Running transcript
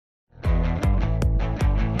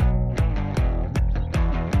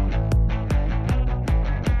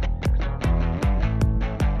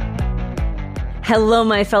Hello,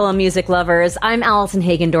 my fellow music lovers. I'm Allison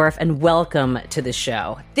Hagendorf, and welcome to the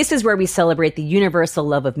show. This is where we celebrate the universal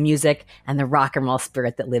love of music and the rock and roll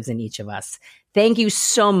spirit that lives in each of us. Thank you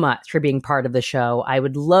so much for being part of the show. I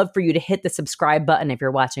would love for you to hit the subscribe button if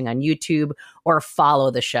you're watching on YouTube, or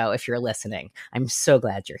follow the show if you're listening. I'm so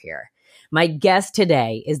glad you're here. My guest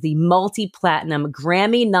today is the multi-platinum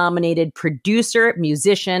Grammy-nominated producer,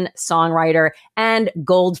 musician, songwriter, and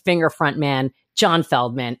Goldfinger frontman, John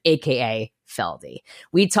Feldmann, aka FELDY.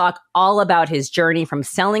 We talk all about his journey from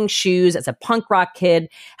selling shoes as a punk rock kid,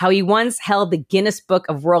 how he once held the Guinness Book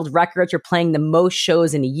of World Records for playing the most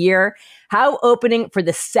shows in a year, how opening for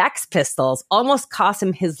the Sex Pistols almost cost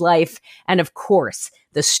him his life, and of course,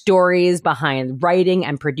 the stories behind writing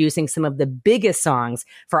and producing some of the biggest songs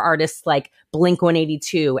for artists like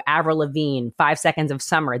Blink-182, Avril Lavigne, 5 Seconds of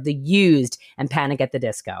Summer, The Used, and Panic at the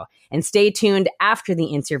Disco. And stay tuned after the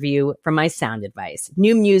interview for my sound advice.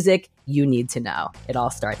 New music you need to know. It all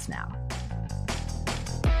starts now.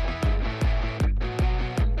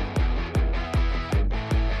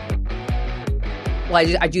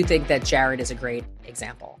 Well, I do think that Jared is a great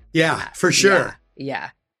example. Yeah, for sure. Yeah.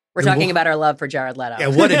 We're talking about our love for Jared Leto. Yeah,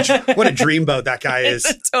 what a dreamboat that guy is.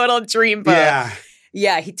 It's a total dreamboat. Yeah.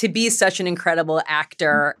 Yeah, to be such an incredible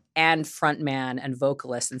actor and frontman and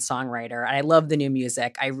vocalist and songwriter. And I love the new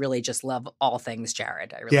music. I really just love all things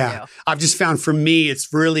Jared. I really do. I've just found for me, it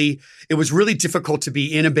was really difficult to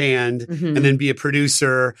be in a band and then be a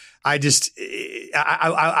producer. I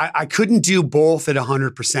couldn't do both at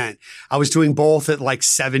 100%. I was doing both at like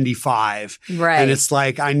 75. Right. And it's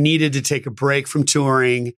like, I needed to take a break from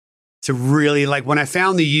touring to really, like, when I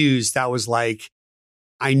found The Used, that was like,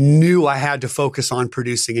 I knew I had to focus on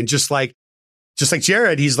producing. And just like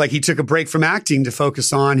Jared, he took a break from acting to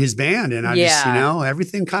focus on his band. And I just,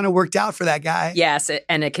 everything kind of worked out for that guy. Yes,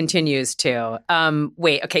 and it continues to.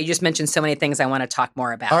 Wait, okay, you just mentioned so many things I want to talk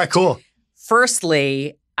more about. All right, cool.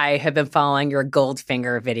 Firstly, I have been following your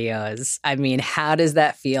Goldfinger videos. I mean, how does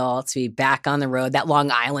that feel to be back on the road? That Long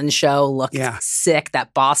Island show looked sick,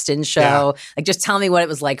 that Boston show. Yeah. Like, just tell me what it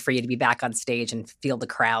was like for you to be back on stage and feel the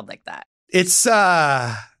crowd like that. It's,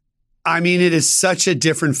 it is such a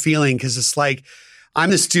different feeling because it's like I'm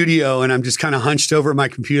in the studio and I'm just kind of hunched over my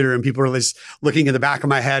computer and people are just looking at the back of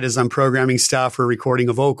my head as I'm programming stuff or recording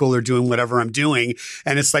a vocal or doing whatever I'm doing.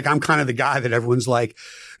 And it's like I'm kind of the guy that everyone's like,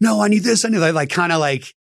 no, I need this, I need that. Like, kind of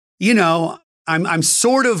like, I'm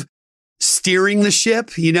sort of steering the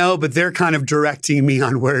ship, but they're kind of directing me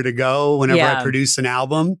on where to go whenever I produce an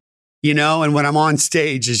album, and when I'm on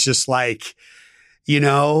stage, it's just like,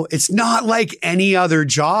 it's not like any other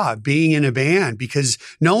job being in a band because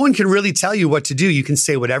no one can really tell you what to do. You can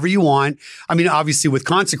say whatever you want. I mean, obviously with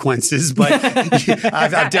consequences, but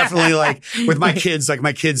I've definitely with my kids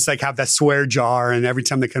have that swear jar. And every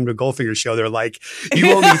time they come to a Goldfinger show, they're like, you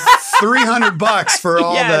owe me $300 for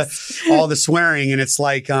all the swearing. And it's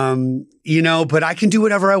like, but I can do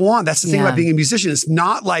whatever I want. That's the thing about being a musician. It's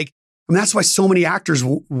not like, that's why so many actors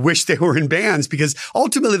wish they were in bands because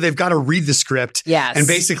ultimately they've got to read the script and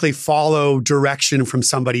basically follow direction from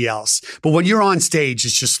somebody else. But when you're on stage,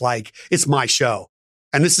 it's just like, it's my show.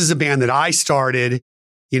 And this is a band that I started,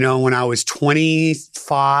 when I was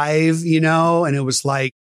 25, and it was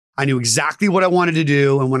like, I knew exactly what I wanted to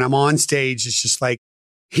do. And when I'm on stage, it's just like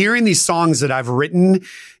hearing these songs that I've written,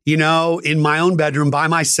 in my own bedroom by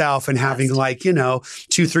myself and having 2,000,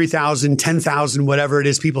 3,000, 10,000, whatever it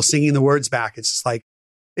is, people singing the words back. It's just like,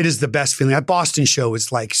 it is the best feeling. That Boston show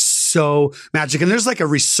is like so magic. And there's like a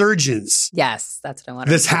resurgence. Yes, that's what I want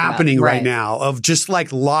to that's happening right now of just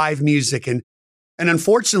like live music. And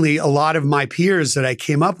unfortunately, a lot of my peers that I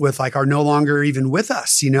came up with are no longer even with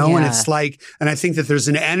us, and it's like, and I think that there's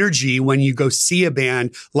an energy when you go see a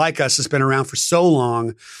band like us that's been around for so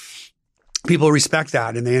long. People respect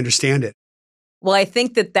that and they understand it. Well, I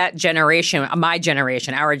think that generation, my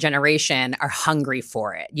generation, our generation are hungry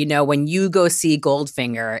for it. When you go see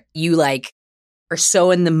Goldfinger, you are so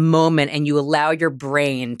in the moment and you allow your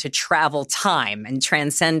brain to travel time and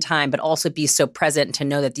transcend time, but also be so present to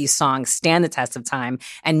know that these songs stand the test of time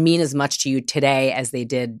and mean as much to you today as they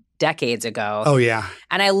did decades ago. Oh, yeah.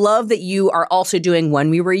 And I love that you are also doing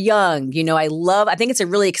When We Were Young. I think it's a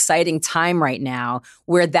really exciting time right now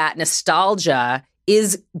where that nostalgia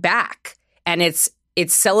is back. And it's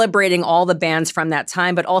celebrating all the bands from that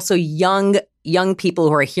time, but also young people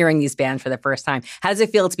who are hearing these bands for the first time. How does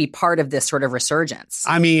it feel to be part of this sort of resurgence?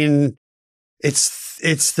 I mean,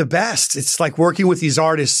 it's the best. It's like working with these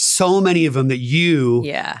artists, so many of them that you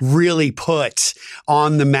really put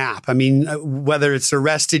on the map. I mean, whether it's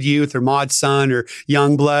Arrested Youth or Mod Sun or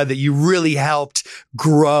Youngblood, that you really helped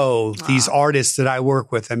grow these artists that I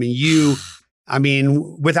work with. I mean, I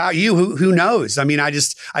mean, without you, who knows? I mean, I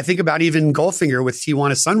think about even Goldfinger with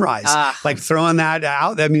Tijuana Sunrise, like throwing that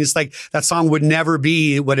out. I mean, it's like that song would never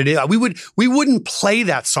be what it is. We wouldn't play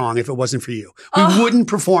that song if it wasn't for you. We wouldn't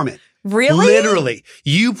perform it. Really? Literally.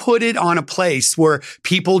 You put it on a place where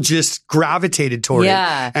people just gravitated toward it.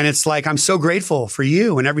 And it's like, I'm so grateful for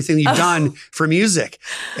you and everything you've done for music.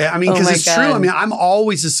 I mean, because it's true. I mean, I'm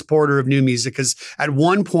always a supporter of new music because at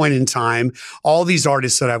one point in time, all these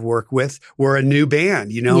artists that I've worked with were a new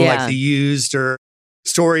band, like The Used or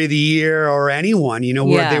Story of the Year or anyone,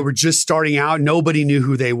 where they were just starting out. Nobody knew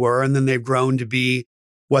who they were. And then they've grown to be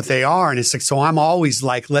what they are. And it's like, so I'm always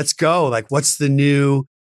like, let's go. Like, what's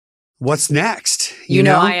next? You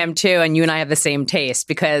know, I am too. And you and I have the same taste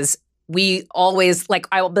because we always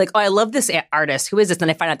I will be like, oh, I love this artist. Who is this? And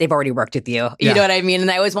I find out they've already worked with you. You know what I mean? And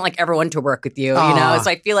I always want everyone to work with you, So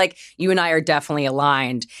I feel like you and I are definitely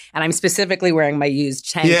aligned. And I'm specifically wearing my Used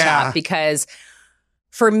tank top because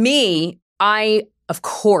for me, I, of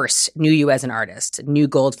course, knew you as an artist, knew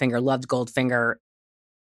Goldfinger, loved Goldfinger.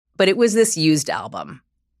 But it was this Used album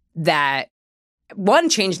that one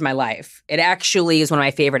changed my life. It actually is one of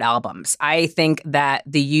my favorite albums. I think that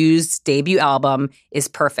the Used debut album is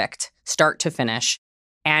perfect, start to finish.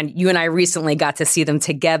 And you and I recently got to see them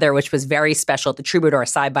together, which was very special at the Troubadour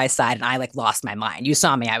side by side. And I lost my mind. You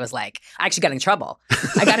saw me. I was like, I actually got in trouble.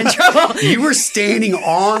 You were standing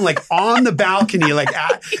on the balcony,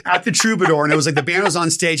 at the Troubadour. And it was like the band was on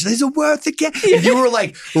stage. There's a worth again. And you were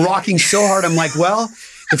rocking so hard. I'm like, well,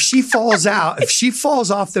 if she falls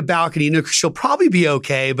off the balcony, she'll probably be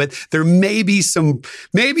okay, but there may be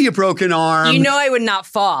a broken arm. I would not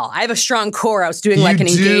fall. I have a strong core. I was doing an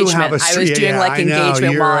engagement. I was doing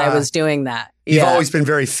engagement while I was doing that. You've always been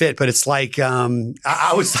very fit, but it's like,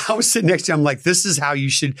 I was sitting next to you. I'm like, this is how you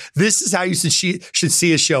should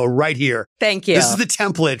see a show right here. Thank you. This is the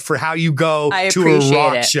template for how you go to a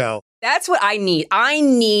rock show. That's what I need. I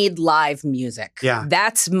need live music. Yeah.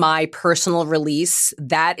 That's my personal release.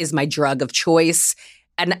 That is my drug of choice.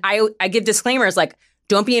 And I give disclaimers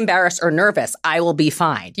don't be embarrassed or nervous. I will be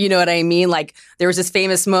fine. You know what I mean? There was this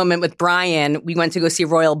famous moment with Brian. We went to go see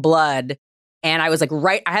Royal Blood. And I was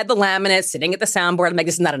I had the laminate sitting at the soundboard. I'm like,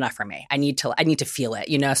 this is not enough for me. I need to feel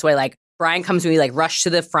it, So Brian comes to me, rush to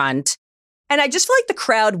the front. And I just feel like the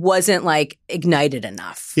crowd wasn't ignited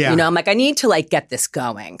enough. Yeah. I'm like, I need to get this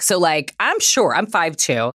going. So I'm sure I'm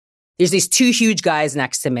 5'2". There's these two huge guys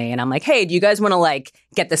next to me. And I'm like, hey, do you guys want to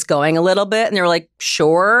get this going a little bit? And they were like,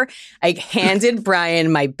 sure. I handed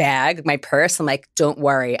Brian my bag, my purse. I'm like, don't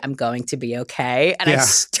worry, I'm going to be okay. And I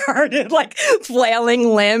started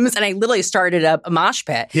flailing limbs. And I literally started a mosh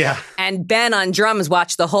pit. Yeah. And Ben on drums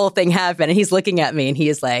watched the whole thing happen. And he's looking at me and he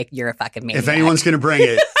is like, you're a fucking maniac. If anyone's going to bring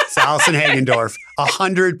it, it's Allison Hagendorf.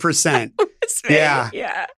 100%. Yeah.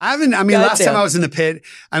 Last time I was in the pit,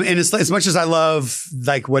 and as much as I love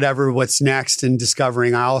what's next and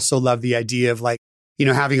discovering, I also love the idea of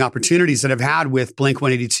having opportunities that I've had with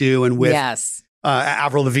Blink-182 and with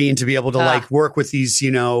Avril Lavigne to be able to work with these,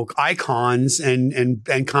 icons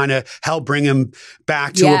and kind of help bring them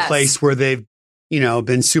back to a place where they've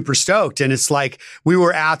been super stoked. And it's we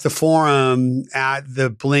were at the Forum at the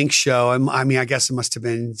Blink show. I guess it must have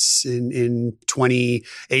been in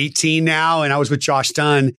 2018 now. And I was with Josh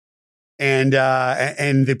Dunn and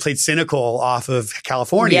they played Cynical off of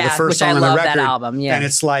California, the first song on the record. That album, And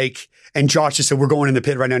it's and Josh just said, we're going in the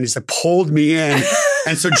pit right now. And he just pulled me in.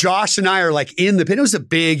 And so Josh and I are in the pit. It was a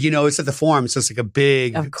big, it's at the Forum. So it's a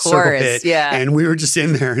big circle pit. Yeah. And we were just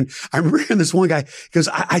in there. And I remember hearing this one guy goes,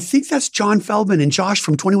 I think that's John Feldman and Josh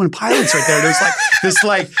from 21 Pilots right there. And it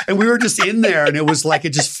was and we were just in there. And it was it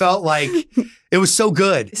just felt it was so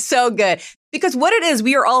good. So good. Because what it is,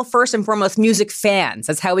 we are all first and foremost music fans.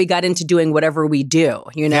 That's how we got into doing whatever we do,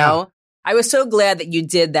 Yeah. I was so glad that you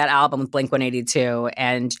did that album with Blink-182.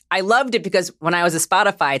 And I loved it because when I was at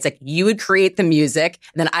Spotify, it's you would create the music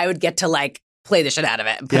and then I would get to play the shit out of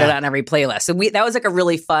it and put it on every playlist. So that was a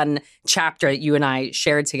really fun chapter that you and I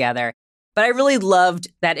shared together. But I really loved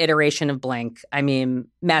that iteration of Blink. I mean,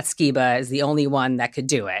 Matt Skiba is the only one that could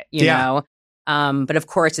do it, you know? But of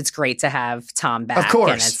course, it's great to have Tom back. Of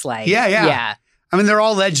course. And it's yeah. I mean, they're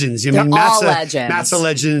all legends. They're all legends. Matt's a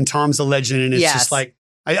legend and Tom's a legend. And it's just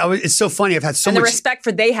it's so funny. I've had so much. And the respect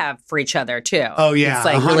they have for each other, too. Oh, yeah.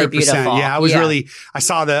 It's really beautiful. Yeah, I was really, I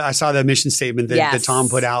saw the mission statement that Tom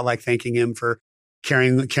put out, thanking him for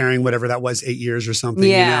carrying whatever that was, 8 years or something,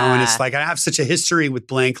 And it's I have such a history with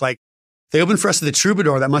Blink. They opened for us at the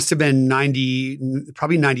Troubadour. That must have been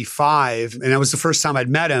probably 95. And that was the first time I'd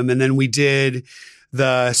met him. And then we did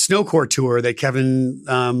the Snowcore tour that Kevin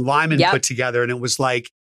Lyman put together. And it was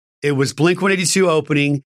Blink-182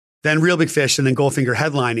 opening. then Real Big Fish, and then Goldfinger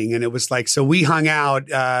headlining. And it was like, so we hung out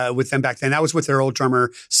with them back then. That was with their old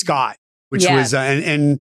drummer, Scott, which was,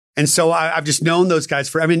 and so I've just known those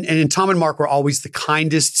guys and Tom and Mark were always the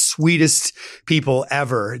kindest, sweetest people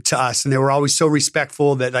ever to us. And they were always so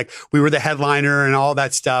respectful that like we were the headliner and all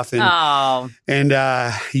that stuff. And,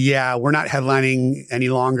 we're not headlining any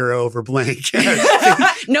longer over Blink.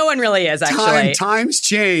 No one really is, actually. Times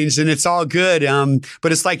changed and it's all good.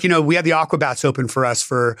 But it's like, we had the Aquabats open for us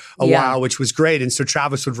for a while, which was great. And so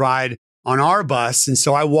Travis would ride on our bus. And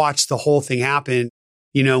so I watched the whole thing happen.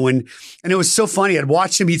 And it was so funny. I'd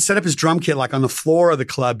watch him. He'd set up his drum kit like on the floor of the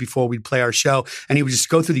club before we'd play our show. And he would just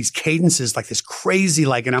go through these cadences like this crazy,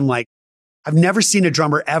 and I'm like, I've never seen a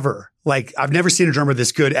drummer ever. Like, I've never seen a drummer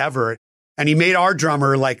this good ever. And he made our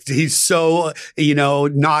drummer he's so,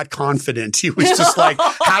 not confident. He was just like,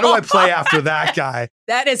 how do I play after that guy?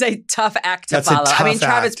 That is a tough act to follow.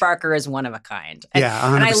 Travis Barker is one of a kind. And,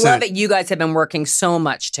 100%. And I love that you guys have been working so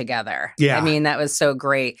much together. Yeah. That was so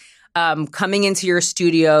great. Coming into your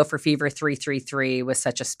studio for Fever 333 was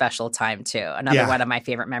such a special time too. Another one of my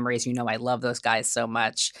favorite memories. I love those guys so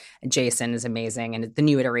much. And Jason is amazing and the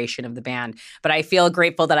new iteration of the band. But I feel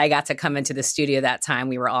grateful that I got to come into the studio that time.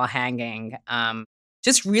 We were all hanging.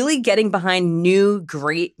 Just really getting behind new,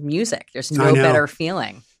 great music. There's no better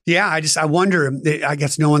feeling. Yeah, I wonder, I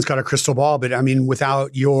guess no one's got a crystal ball, but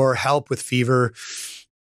without your help with Fever,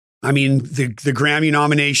 the Grammy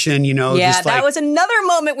nomination, that was another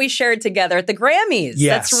moment we shared together at the Grammys.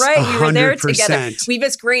 Yes, that's right. 100%. We were there together. We have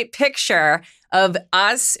this great picture of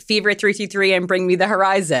us, Fever 333, and Bring Me the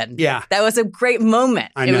Horizon. Yeah. That was a great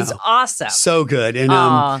moment. It was awesome. So good. And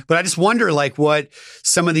but I just wonder what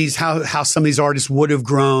some of these, how some of these artists would have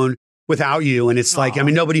grown without you. And it's like,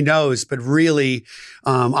 nobody knows, but really,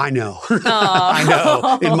 I know. I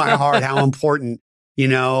know in my heart how important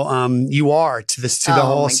you are to the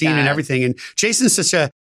whole scene and everything. And Jason's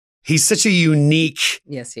he's such a unique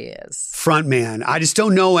yes, he is front man. I just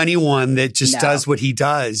don't know anyone that just does what he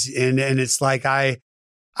does. And it's like, I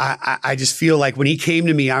just feel like when he came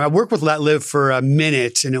to me, I worked with Let Live for a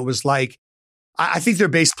minute and it was like, I think their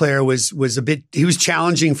bass player was he was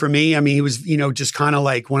challenging for me. He was, just kind of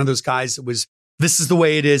like one of those guys that was, this is the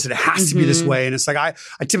way it is. And it has to be this way. And it's like, I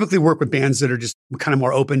typically work with bands that are just kind of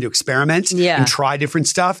more open to experiment and try different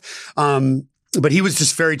stuff. But he was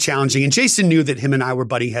just very challenging. And Jason knew that him and I were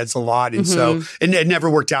butting heads a lot. And so it never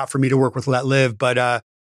worked out for me to work with Let Live. But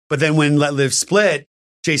then when Let Live split,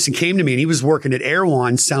 Jason came to me and he was working at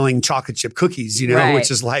Erewhon selling chocolate chip cookies,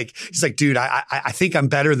 which is like, he's like, dude, I think I'm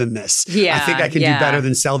better than this. Yeah, I think I can do better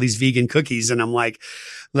than sell these vegan cookies. And I'm like,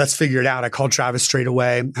 let's figure it out. I called Travis straight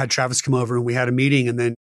away, had Travis come over and we had a meeting and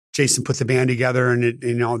then Jason put the band together and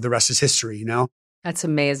the rest is history, That's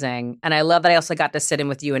amazing. And I love that I also got to sit in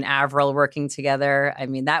with you and Avril working together.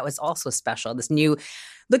 That was also special.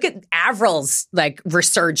 Look at Avril's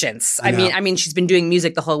resurgence. I mean, she's been doing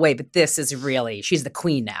music the whole way, but this is really, she's the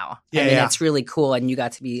queen now. It's really cool. And you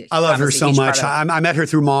got to be, I love her so much. I met her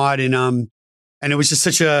through Maud and it was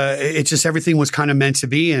just everything was kind of meant to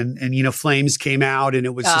be. And Flames came out and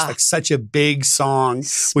it was just such a big song,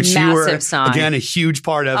 which you were, again, a huge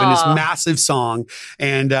part of in this massive song.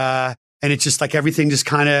 And it's just like everything just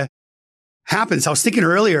kind of happens. I was thinking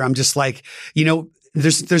earlier, I'm just like,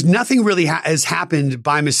 there's nothing really has happened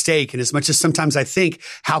by mistake. And as much as sometimes I think,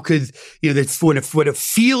 how could, what it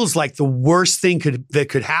feels like the worst thing that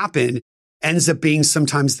could happen ends up being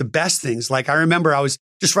sometimes the best things. Like I remember I was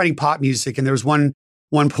just writing pop music and there was one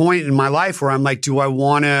point in my life where I'm like, do I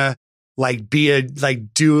want to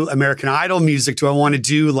do American Idol music? Do I want to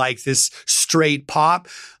do this straight pop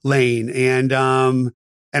lane?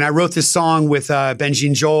 And I wrote this song with Benji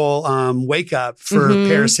and Joel, Wake Up for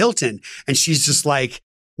Paris Hilton. And she's just like,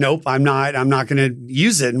 nope, I'm not going to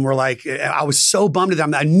use it. And we're like, I was so bummed at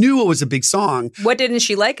that. I knew it was a big song. What didn't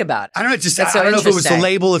she like about it? I don't know. I don't know if it was the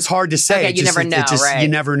label. It's hard to say. Okay, you never know, right? You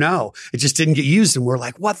never know. It just didn't get used. And we're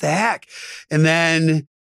like, what the heck? And then,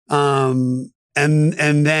 and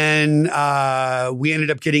then we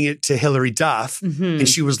ended up getting it to Hilary Duff. And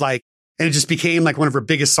she was like, and it just became like one of her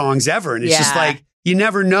biggest songs ever. And it's just like, you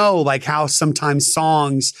never know how sometimes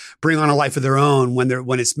songs bring on a life of their own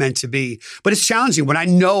when it's meant to be. But it's challenging when I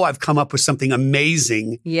know I've come up with something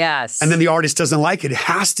amazing. Yes. And then the artist doesn't like it. It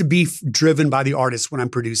has to be driven by the artist when I'm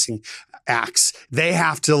producing acts. They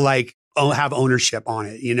have to have ownership on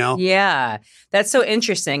it, Yeah, that's so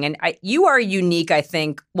interesting. And you are unique, I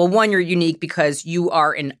think. Well, one, you're unique because you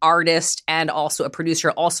are an artist and also a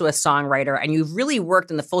producer, also a songwriter, and you've really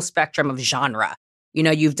worked in the full spectrum of genre.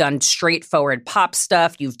 You've done straightforward pop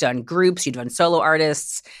stuff. You've done groups. You've done solo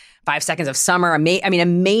artists. 5 Seconds of Summer.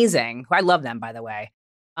 Amazing. I love them, by the way.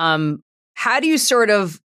 How do you sort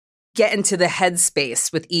of get into the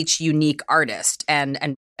headspace with each unique artist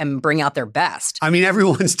and bring out their best? I mean,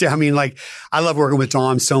 I love working with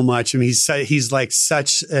Dom so much. I mean, he's like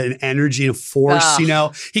such an energy and force,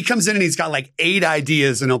 He comes in and he's got like 8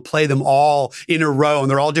 ideas and he'll play them all in a row and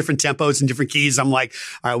they're all different tempos and different keys. I'm like,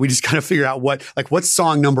 all right, we just got to figure out what's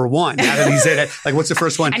song number 1 out of these 8, like what's the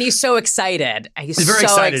first one? And he's so excited. He's very so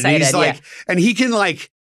excited. And he's like, and he can like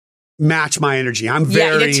match my energy. I'm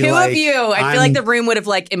very the two of you. I feel like the room would have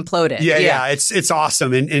like imploded. Yeah. It's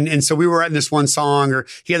awesome. And so we were writing this one song, or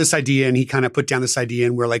he had this idea, and he kind of put down this idea,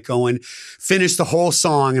 and we're like finish the whole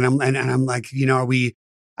song, and I'm like, are we?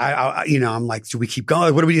 I'm like, do we keep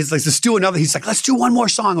going? What do we do? Like, let's do another. He's like, let's do one more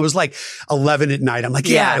song. It was like 11 at night. I'm like,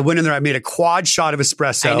 yeah. I went in there. I made a quad shot of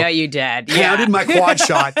espresso. I know you did. Counted my quad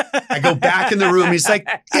shot. I go back in the room. He's like,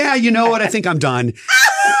 yeah, you know what? I think I'm done.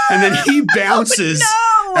 And then he bounces.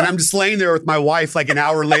 Oh, no. And I'm just laying there with my wife like an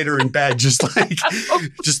hour later in bed, just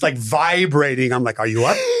like vibrating. I'm like, are you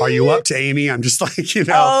up? Are you up to Amy? I'm just like,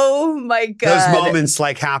 Oh my God. Those moments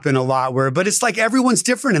like happen a lot but it's like everyone's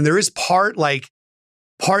different. And there is part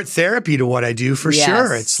therapy to what I do for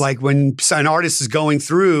sure. It's like when an artist is going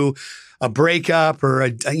through a breakup or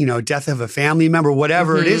a death of a family member,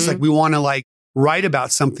 whatever it is, like we want to like write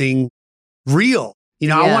about something real.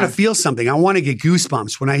 I want to feel something. I want to get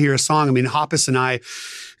goosebumps when I hear a song. I mean, Hoppus and I,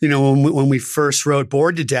 when we first wrote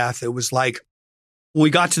Bored to Death, it was like when we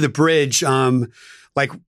got to the bridge, I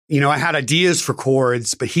had ideas for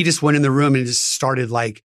chords, but he just went in the room and just started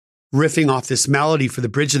like riffing off this melody for the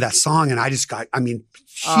bridge of that song. And I just got, huge,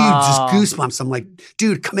 just goosebumps. I'm like,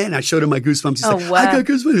 dude, come in. I showed him my goosebumps. He's like, wow. I got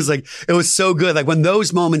goosebumps. It's like, it was so good. Like when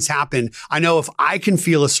those moments happen, I know if I can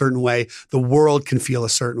feel a certain way, the world can feel a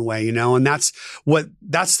certain way, and that's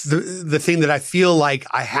the thing that I feel like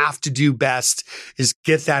I have to do best is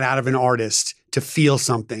get that out of an artist to feel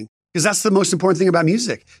something. Because that's the most important thing about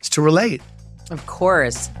music is to relate. Of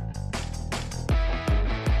course.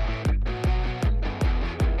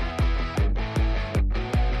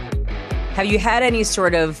 Have you had any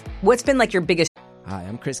what's been like your biggest? Hi,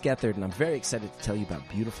 I'm Chris Gethard, and I'm very excited to tell you about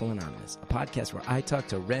Beautiful Anonymous, a podcast where I talk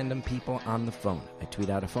to random people on the phone. I tweet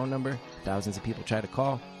out a phone number, thousands of people try to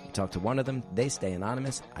call, you talk to one of them, they stay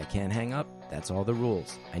anonymous, I can't hang up, that's all the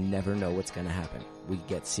rules. I never know what's going to happen. We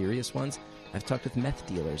get serious ones. I've talked with meth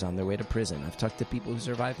dealers on their way to prison. I've talked to people who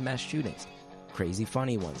survived mass shootings. Crazy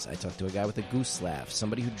funny ones. I talked to a guy with a goose laugh,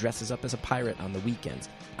 somebody who dresses up as a pirate on the weekends.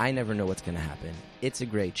 I never know what's going to happen. It's a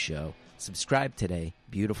great show. Subscribe today,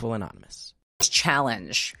 Beautiful Anonymous.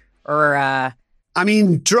 Challenge or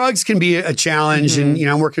drugs can be a challenge, and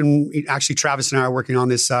I'm working. Actually, Travis and I are working on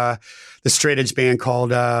this the straight edge band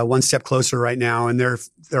called One Step Closer right now, and they're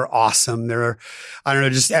awesome. They're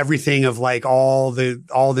just everything of like all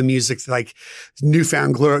the music, like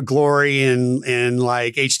Newfound Glory and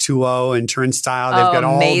like H2O and Turnstile. They've got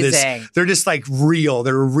all this. They're just like real.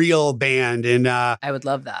 They're a real band, and I would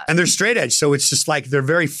love that. And they're straight edge, so it's just like they're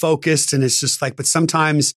very focused, and it's just like. But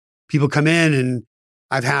sometimes people come in, and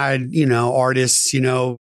I've had artists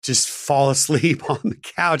just fall asleep on the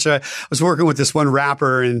couch. I was working with this one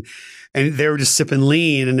rapper, and they were just sipping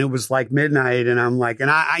lean, and it was like midnight, and I'm like, and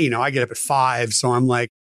I get up at 5, so I'm like,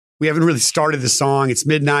 we haven't really started the song. It's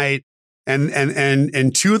midnight,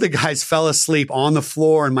 and 2 of the guys fell asleep on the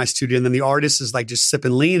floor in my studio, and then the artist is like just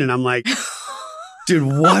sipping lean, and I'm like, dude,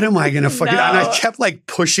 what am I going to fucking... No. And I kept like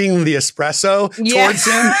pushing the espresso towards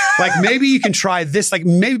him. Like, maybe you can try this. Like,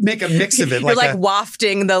 maybe make a mix of it. You're like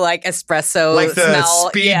wafting the like espresso like the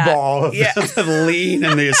smell. Speedball of the lean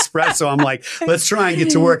and the espresso. I'm like, let's try and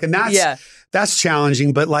get to work. And that's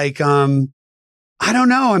challenging. But like, I don't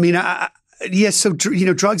know. I mean, so,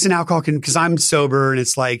 drugs and alcohol because I'm sober, and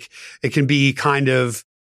it's like, it can be kind of,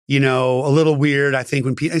 a little weird. I think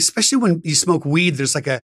when people, especially when you smoke weed, there's like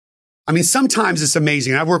sometimes it's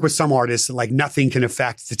amazing. I've worked with some artists that like nothing can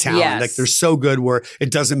affect the talent. Yes. Like they're so good where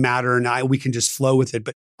it doesn't matter and we can just flow with it.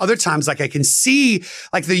 But other times, like I can see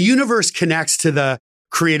like the universe connects to the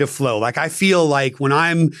creative flow. Like I feel like when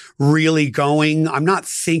I'm really going, I'm not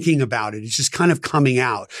thinking about it. It's just kind of coming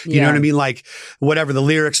out. You know what I mean? Like whatever the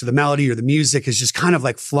lyrics or the melody or the music is just kind of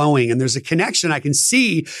like flowing. And there's a connection I can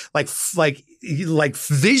see like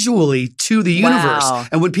visually to the universe. Wow.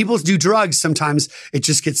 And when people do drugs, sometimes it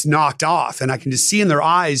just gets knocked off, and I can just see in their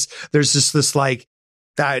eyes, there's just this like,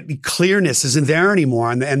 that clearness isn't there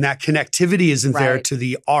anymore, and that connectivity isn't there to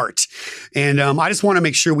the art. And I just want to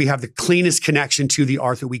make sure we have the cleanest connection to the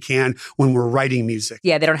art that we can when we're writing music.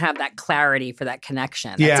 Yeah, they don't have that clarity for that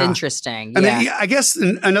connection. That's interesting. And then, I guess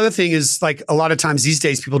another thing is like a lot of times these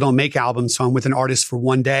days people don't make albums, so I'm with an artist for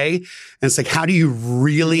one day, and it's like, how do you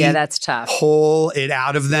really that's tough. Pull it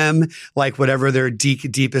out of them, like whatever their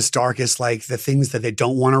deepest, darkest, like the things that they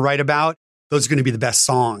don't want to write about? Those are going to be the best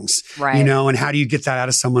songs, you know? And how do you get that out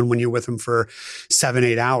of someone when you're with them for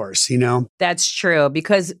 7-8 hours, you know? That's true,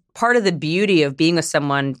 because part of the beauty of being with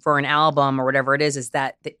someone for an album or whatever it is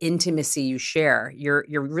that the intimacy you share, you're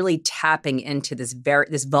really tapping into this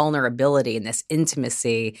vulnerability and this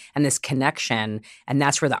intimacy and this connection. And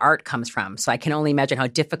that's where the art comes from. So I can only imagine how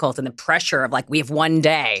difficult and the pressure of like, we have one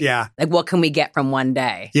day. Yeah. Like, what can we get from one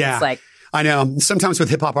day? Yeah. It's like, I know. Sometimes with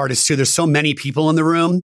hip hop artists too, there's so many people in the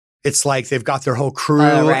room. It's like they've got their whole crew,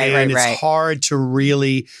 and it's hard to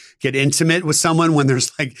really get intimate with someone when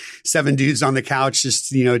there's like 7 dudes on the couch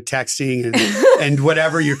just, you know, texting and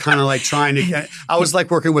whatever. You're kind of like trying to get. I was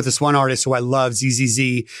like working with this one artist who I love, ZZZ.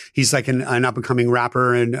 He's like an up and coming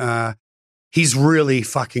rapper, and he's really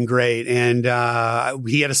fucking great. And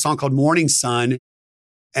he had a song called Morning Sun,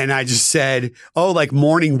 and I just said, "Oh, like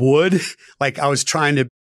morning wood." Like I was trying to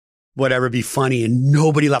be funny, and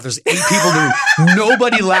nobody laughed. There's 8 people doing,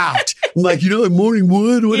 nobody laughed. I'm like, you know, like morning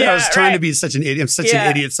wood. I was trying to be such an idiot. I'm such an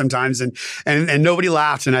idiot sometimes, and nobody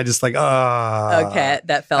laughed, and I just like, okay,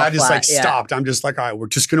 that fell. I just flat, like stopped. I'm just like, all right, we're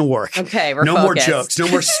just gonna work. Okay, we're no focused. more jokes, no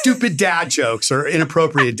more stupid dad jokes or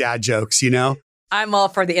inappropriate dad jokes. You know, I'm all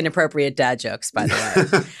for the inappropriate dad jokes, by the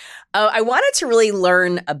way. I wanted to really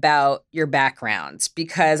learn about your background,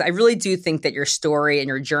 because I really do think that your story and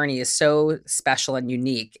your journey is so special and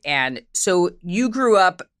unique. And so you grew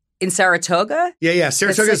up in Saratoga? Yeah.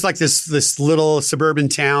 Saratoga is like this little suburban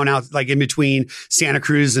town out like in between Santa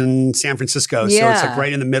Cruz and San Francisco. So it's like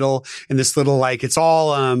right in the middle in this little, like, it's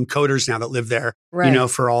all coders now that live there, you know,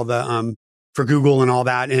 for all the, for Google and all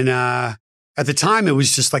that. And at the time it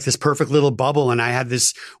was just like this perfect little bubble. And I had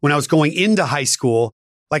this, when I was going into high school,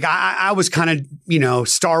 like I was kind of, you know,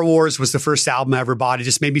 Star Wars was the first album I ever bought. It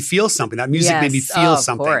just made me feel something. That music made me feel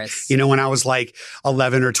something, course. You know, when I was like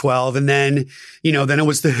 11 or 12. And then, you know, then it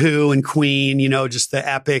was The Who and Queen, you know, just the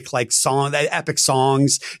epic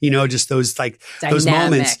songs, you know, just those like those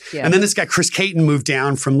moments. Yeah. And then this guy, Chris Caton, moved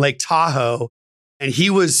down from Lake Tahoe, and he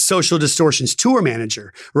was Social Distortion's tour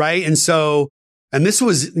manager. Right. And so, and this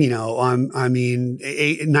was, you know,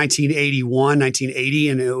 1981, 1980.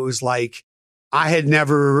 And it was like, I had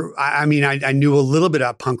never, I knew a little bit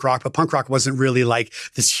about punk rock, but punk rock wasn't really like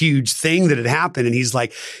this huge thing that had happened. And he's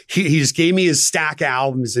like, he just gave me his stack of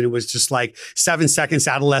albums, and it was just like 7 Seconds,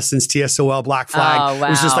 Adolescence, TSOL, Black Flag. Oh, wow.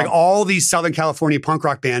 It was just like all these Southern California punk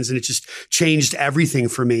rock bands, and it just changed everything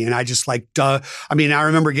for me. And I just like, I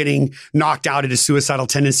remember getting knocked out at a Suicidal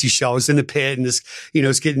Tendency show. I was in the pit and just, you know,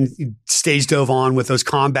 was getting stage dove on with those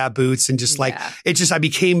combat boots, and just like, I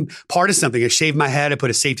became part of something. I shaved my head. I put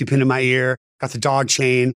a safety pin in my ear. Got the dog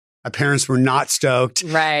chain. My parents were not stoked.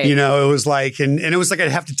 Right. You know, it was like, and it was like,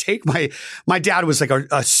 I'd have to take my dad was like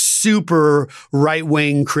a super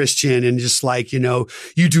right-wing Christian, and just like, you know,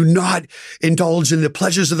 you do not indulge in the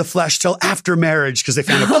pleasures of the flesh till after marriage, because they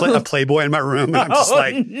found a Playboy in my room. And I'm just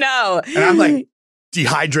like, no. And I'm like,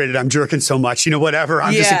 dehydrated. I'm jerking so much, you know, whatever.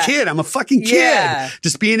 I'm just a kid. I'm a fucking kid.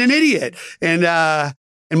 Just being an idiot.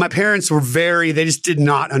 And my parents were they just did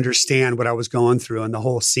not understand what I was going through, and the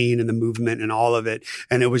whole scene and the movement and all of it.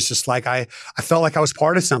 And it was just like, I felt like I was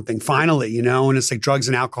part of something finally, you know, and it's like drugs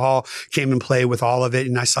and alcohol came and play with all of it.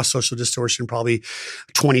 And I saw Social Distortion probably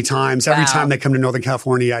 20 times. Every time they come to Northern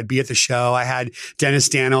California, I'd be at the show. I had Dennis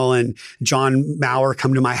Daniel and John Maurer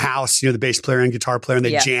come to my house, you know, the bass player and guitar player, and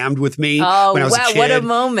they jammed with me when I was a kid. What a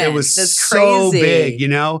moment. It was That's so crazy. big, you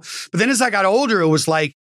know. But then as I got older, it was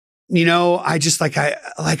like, you know, I just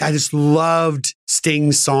loved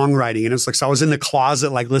Sting's songwriting. And it was like, so I was in the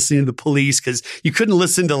closet, like listening to the Police, because you couldn't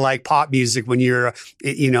listen to like pop music when you're,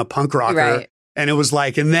 you know, punk rocker. Right. And it was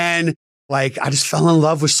like, and then like, I just fell in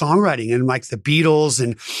love with songwriting and like the Beatles.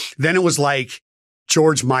 And then it was like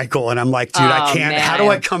George Michael. And I'm like, dude, I can't, how do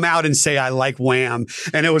I come out and say I like Wham?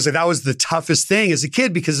 And it was like, that was the toughest thing as a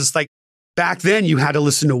kid, because it's like, back then you had to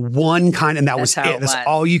listen to one kind, and that was it. That's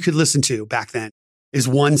all you could listen to back then, is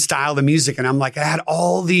one style of music. And I'm like, I had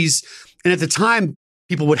all these, and at the time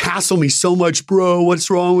people would hassle me so much, bro, what's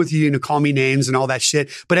wrong with you? And call me names and all that shit.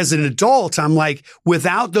 But as an adult, I'm like,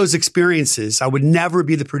 without those experiences, I would never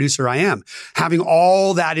be the producer I am. Having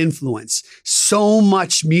all that influence, so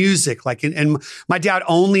much music, like, and my dad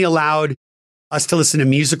only allowed us to listen to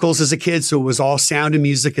musicals as a kid. So it was all Sound of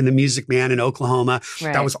Music and The Music Man in Oklahoma.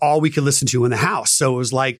 Right. That was all we could listen to in the house. So it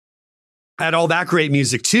was like, I had all that great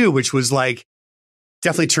music too, which was like,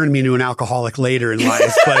 definitely turned me into an alcoholic later in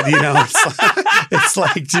life. But, it's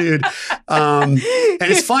like, dude. And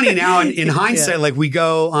it's funny now in hindsight, like we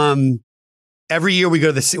go, every year we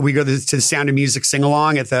go to the Sound of Music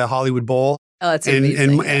sing-along at the Hollywood Bowl. Oh, that's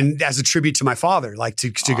amazing. And as a tribute to my father, like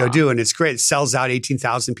to go do it. And it's great. It sells out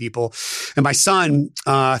 18,000 people. And my son,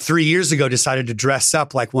 3 years ago decided to dress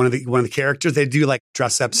up like one of the characters. They do like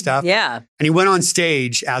dress up stuff. Yeah. And he went on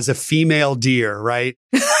stage as a female deer, right?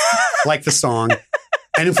 Like the song.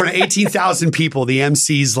 And in front of 18,000 people, the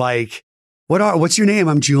MC's like, what's your name?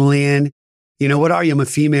 I'm Julian. What are you? I'm a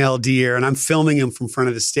female deer. And I'm filming him from front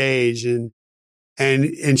of the stage.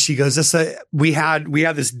 And she goes, we had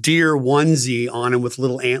this deer onesie on him with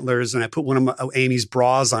little antlers, and I put one of Amy's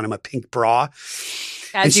bras on him, a pink bra.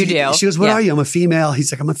 As you do. She goes, what are you? I'm a female.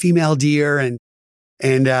 He's like, I'm a female deer. And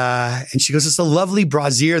she goes, it's a lovely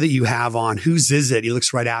brassiere that you have on. Whose is it? He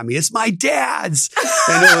looks right at me. It's my dad's.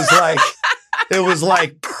 And it was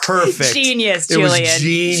like perfect. Genius, It Julian. was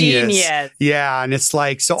genius. Yeah. And it's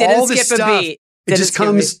like, so Didn't all this skip a stuff, beat. it just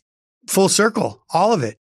comes full circle, all of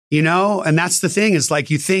it. And that's the thing is like,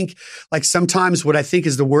 you think like sometimes what I think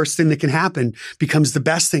is the worst thing that can happen becomes the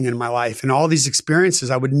best thing in my life. And all these experiences,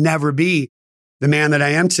 I would never be the man that I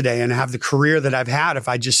am today and have the career that I've had if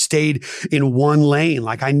I just stayed in one lane.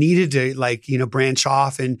 Like I needed to branch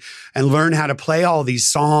off and learn how to play all these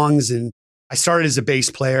songs. And I started as a bass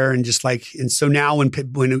player and so now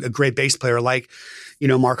when a great bass player like,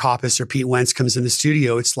 Mark Hoppus or Pete Wentz comes in the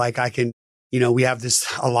studio, it's like I can, we have this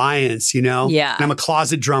alliance, Yeah. And I'm a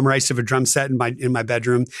closet drummer. I used to have a drum set in my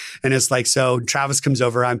bedroom. And it's like, so Travis comes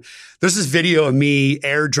over. There's this video of me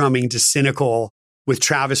air drumming to Cynical with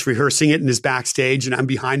Travis rehearsing it in his backstage, and I'm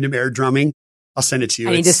behind him air drumming. I'll send it to you.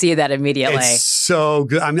 I need to see that immediately. It's so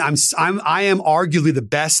good. I am arguably the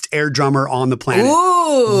best air drummer on the planet.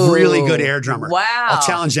 Ooh. Really good air drummer. Wow. I'll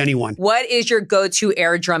challenge anyone. What is your go-to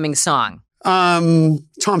air drumming song? Tom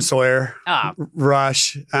Sawyer, Oh.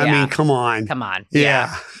 Rush. I mean, come on.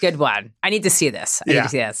 Yeah. Good one. I need to see this.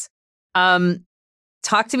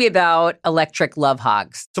 Talk to me about Electric Love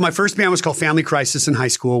Hogs. So my first band was called Family Crisis in high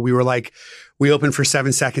school. We opened for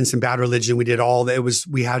 7 Seconds and Bad Religion. We did all that. I was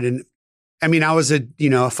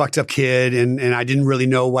a fucked up kid and I didn't really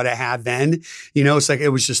know what I had then. It's like, it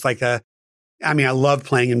was just like I loved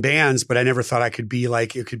playing in bands, but I never thought it could be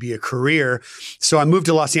a career. So I moved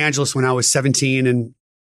to Los Angeles when I was 17 and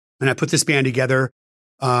I put this band together,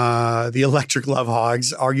 the Electric Love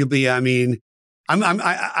Hogs. Arguably,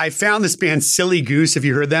 I found this band Silly Goose. Have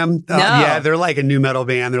you heard them? No. Yeah, they're like a new metal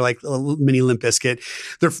band. They're like a little mini Limp Bizkit.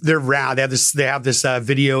 They're rad. They have this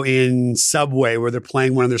video in Subway where they're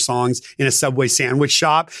playing one of their songs in a Subway sandwich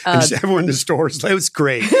shop, and just everyone in the stores. It was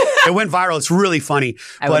great. It went viral. It's really funny.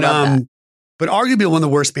 I would love that. But arguably one of the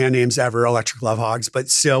worst band names ever, Electric Love Hogs. But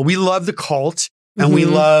so we loved the Cult and we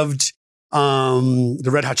loved the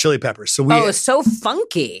Red Hot Chili Peppers. So it's so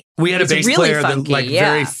funky. We had a bass really player funky, that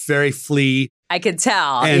very, very flea. I could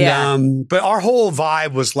tell. And, but our whole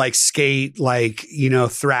vibe was like skate,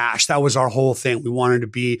 thrash. That was our whole thing. We wanted to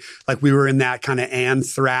be like, we were in that kind of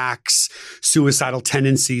Anthrax, Suicidal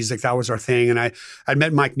Tendencies. Like that was our thing. And I'd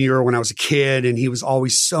met Mike Muir when I was a kid and he was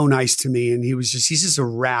always so nice to me. And he's just a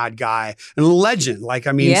rad guy and a legend.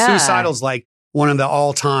 Suicidal's like one of the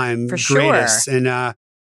all-time greatest. Sure.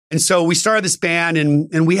 And so we started this band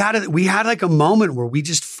and we had like a moment where we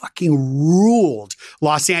just fucking ruled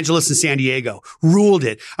Los Angeles and San Diego, ruled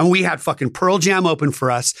it. We had fucking Pearl Jam open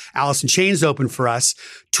for us, Alice in Chains open for us,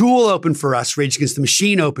 Tool open for us, Rage Against the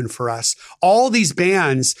Machine open for us. All these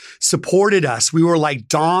bands supported us. We were like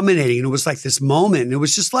dominating. And it was like this moment. And it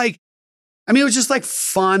was just like, it was just like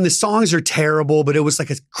fun. The songs are terrible, but it was like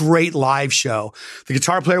a great live show. The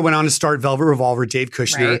guitar player went on to start Velvet Revolver, Dave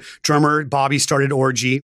Kushner. Right. Drummer Bobby started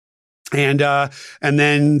Orgy. And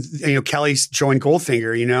then, Kelly joined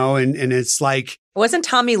Goldfinger, and it's like. Wasn't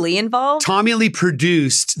Tommy Lee involved? Tommy Lee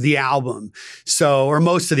produced the album. or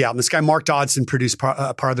most of the album. This guy, Mark Dodson, produced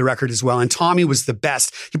part of the record as well. And Tommy was the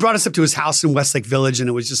best. He brought us up to his house in Westlake Village and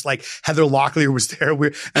it was just like Heather Locklear was there.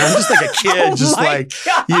 And I'm just like a kid, this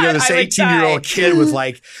 18-year-old kid with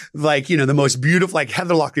the most beautiful, like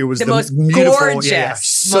Heather Locklear was the most beautiful.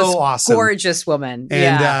 Gorgeous. Awesome. Gorgeous woman.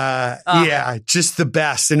 And just the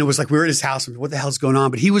best. And it was like, we were at his house. What the hell's going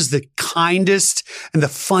on? But he was the kindest and the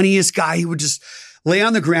funniest guy. He would just lay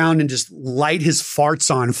on the ground and just light his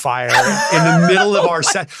farts on fire in the middle of our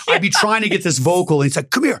set. I'd be trying to get this vocal and he's like,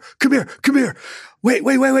 come here. Wait,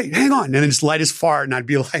 hang on. And then just light his fart. And I'd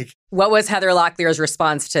be like, what was Heather Locklear's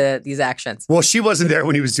response to these actions? Well, she wasn't there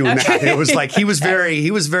when he was doing that. It was like, he was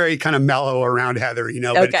very kind of mellow around Heather,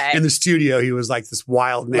 but in the studio, he was like this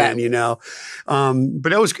wild man,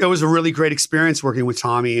 but it was a really great experience working with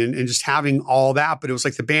Tommy and just having all that. But it was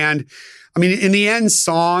like the band, I mean, in the end,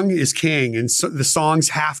 song is king, and so the songs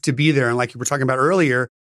have to be there. And like you were talking about earlier,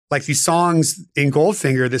 like these songs in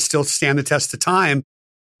Goldfinger that still stand the test of time,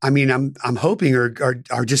 I mean, I'm hoping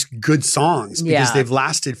are just good songs because they've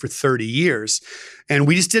lasted for 30 years. And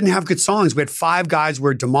we just didn't have good songs. We had 5 guys.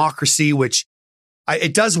 We're Democracy, which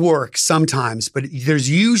it does work sometimes, but there's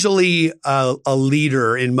usually a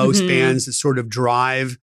leader in most bands that sort of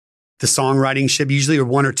drive the songwriting ship, usually are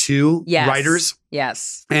 1 or 2 writers.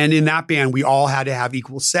 Yes. And in that band, we all had to have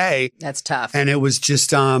equal say. That's tough. And it was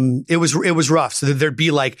just, it was rough. So that there'd be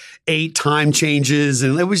like 8 time changes.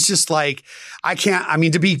 And it was just like,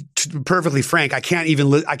 to be perfectly frank, I can't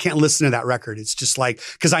listen to that record. It's just like,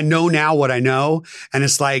 cause I know now what I know. And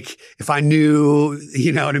it's like, if I knew,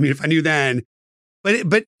 you know what I mean? If I knew then,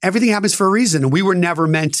 but everything happens for a reason. And we were never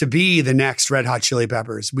meant to be the next Red Hot Chili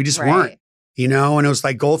Peppers. We just weren't. And it was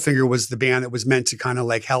like Goldfinger was the band that was meant to kind of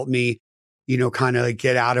like help me, kind of like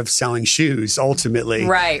get out of selling shoes ultimately.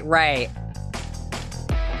 Right.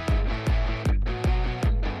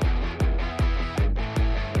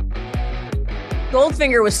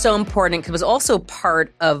 Goldfinger was so important because it was also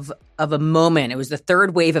part of a moment. It was the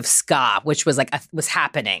third wave of ska, which was was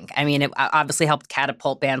happening. I mean, it obviously helped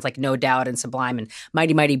catapult bands like No Doubt and Sublime and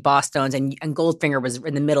Mighty Mighty Boss Stones, and Goldfinger was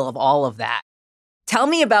in the middle of all of that. Tell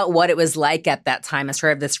me about what it was like at that time as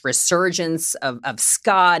sort of this resurgence of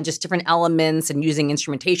ska and just different elements and using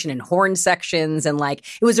instrumentation and horn sections. And it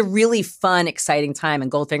was a really fun, exciting time. And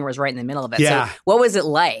Goldfinger was right in the middle of it. Yeah. So what was it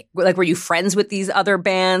like? Were you friends with these other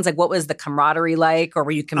bands? What was the camaraderie like? Or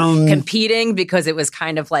were you competing because it was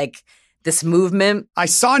kind of like this movement? I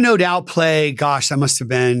saw No Doubt play, gosh, that must have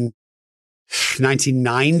been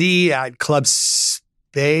 1990 at Club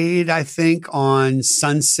Spade, I think, on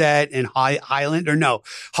Sunset and Hollywood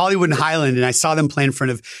and Highland. And I saw them play in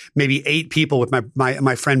front of maybe 8 people with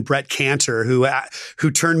my friend Brett Cantor,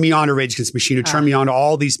 who turned me on to Rage Against the Machine, who turned me on to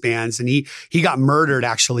all these bands. And he got murdered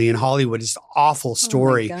actually in Hollywood. It's an awful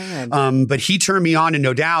story. Oh my God. But he turned me on to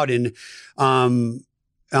No Doubt, and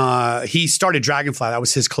he started Dragonfly. That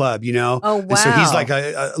was his club, Oh, wow. And so he's like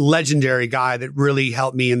a legendary guy that really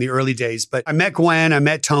helped me in the early days. But I met Gwen, I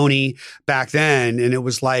met Tony back then, and it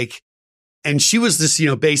was like, and she was this,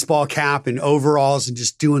 baseball cap and overalls and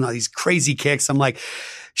just doing all these crazy kicks. I'm like,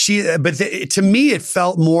 to me, it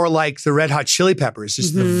felt more like the Red Hot Chili Peppers,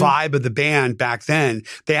 just the vibe of the band back then.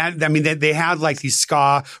 They had like these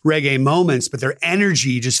ska reggae moments, but their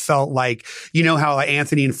energy just felt like, how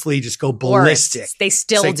Anthony and Flea just go ballistic. They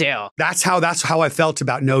still do. That's how I felt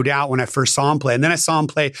about No Doubt when I first saw him play. And then I saw him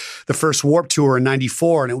play the first Warped Tour in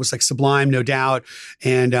 '94, and it was like Sublime, No Doubt.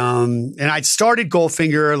 And I'd started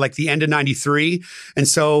Goldfinger like the end of '93. And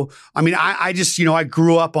so, I just, I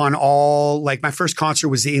grew up on all, like my first concert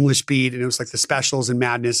was the English Beat, and it was like the Specials and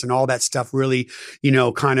Madness and all that stuff really,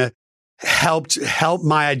 kind of helped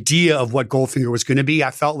my idea of what Goldfinger was going to be.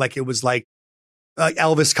 I felt like it was like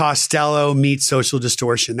Elvis Costello meets Social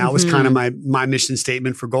Distortion. That was kind of my mission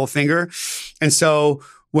statement for Goldfinger. And so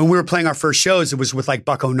when we were playing our first shows, it was with like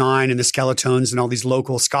Buck 09 and the Skeletones and all these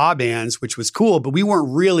local ska bands, which was cool, but we weren't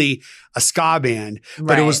really a ska band.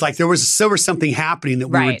 But it was like there was something happening that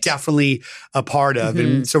we were definitely a part of.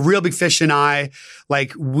 And so Real Big Fish and I,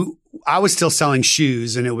 I was still selling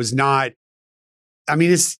shoes, and it was not,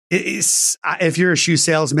 it's if you're a shoe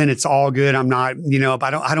salesman, it's all good. I'm not,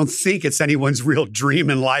 but I don't think it's anyone's real dream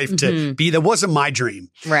in life to be. That wasn't my dream,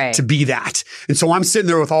 to be that. And so I'm sitting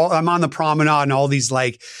there I'm on the promenade, and all these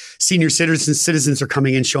like senior citizens are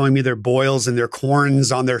coming in, showing me their boils and their corns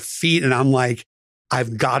on their feet, and I'm like,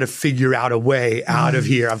 I've got to figure out a way out of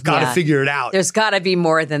here. I've got to figure it out. There's got to be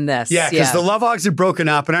more than this. Yeah, because the Love Hogs had broken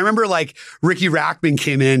up. And I remember like Ricky Rackman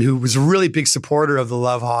came in, who was a really big supporter of the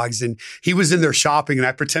Love Hogs. And he was in there shopping, and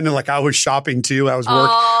I pretended like I was shopping too. I was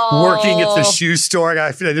working at the shoe store.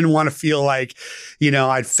 I didn't want to feel like,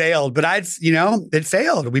 I'd failed. But it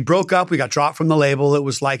failed. We broke up. We got dropped from the label. It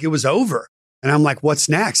was like, it was over. And I'm like, what's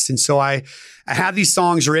next? And so I had these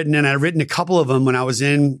songs written, and I'd written a couple of them when I was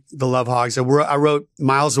in the Love Hogs. I wrote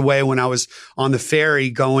Miles Away when I was on the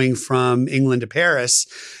ferry going from England to Paris.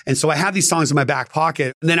 And so I had these songs in my back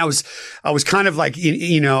pocket. And then I was kind of like,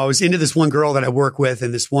 I was into this one girl that I work with.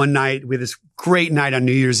 And this one night, we had this great night on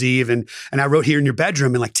New Year's Eve. And I wrote Here in Your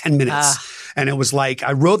Bedroom in like 10 minutes. And it was like,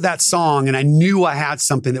 I wrote that song and I knew I had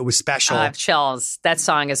something that was special. I have chills. That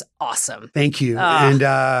song is awesome. Thank you.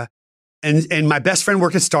 And my best friend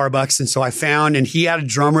worked at Starbucks. And so and he had a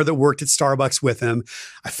drummer that worked at Starbucks with him.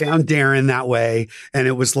 I found Darren that way. And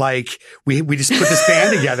it was like, we just put this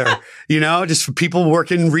band together, just for people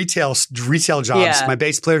working retail jobs. Yeah. My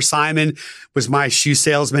bass player, Simon, was my shoe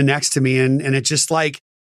salesman next to me. And it just like,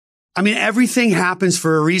 everything happens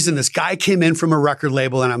for a reason. This guy came in from a record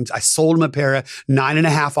label and I sold him a pair of 9.5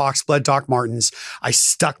 Oxblood Doc Martens. I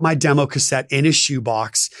stuck my demo cassette in his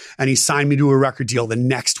shoebox and he signed me to a record deal the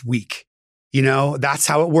next week. That's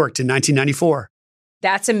how it worked in 1994.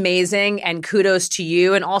 That's amazing. And kudos to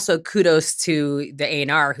you. And also kudos to the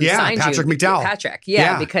A&R who signed Patrick you. McDowell. Patrick.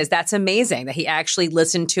 Yeah, because that's amazing that he actually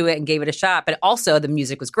listened to it and gave it a shot. But also the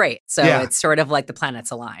music was great. So it's sort of like the planets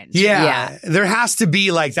aligned. Yeah. There has to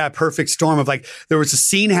be like that perfect storm of like, there was a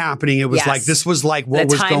scene happening. It was like, this was like what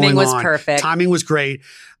was going on. The timing was perfect. Timing was great.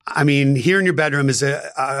 Here in Your Bedroom is a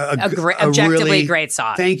objectively really great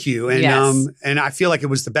song. Thank you. And and I feel like it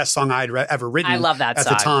was the best song I'd ever written. I love that at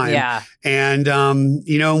song. the time. Yeah. And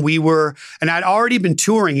and I'd already been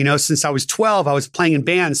touring, since I was 12, I was playing in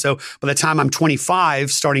bands. So by the time I'm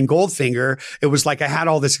 25, starting Goldfinger, it was like I had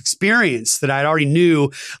all this experience that I already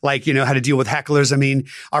knew, like, how to deal with hecklers.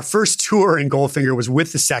 Our first tour in Goldfinger was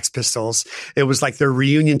with the Sex Pistols. It was like their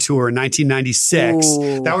reunion tour in 1996.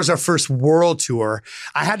 Ooh. That was our first world tour.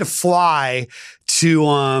 I had to fly to,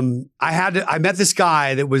 I met this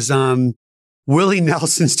guy that was, Willie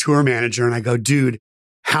Nelson's tour manager. And I go, dude,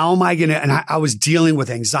 how am I going to, and I was dealing with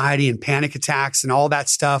anxiety and panic attacks and all that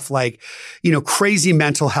stuff, like, crazy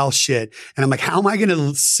mental health shit. And I'm like, how am I going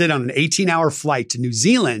to sit on an 18-hour flight to New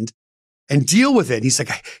Zealand and deal with it? And he's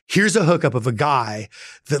like, here's a hookup of a guy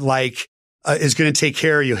that like, is going to take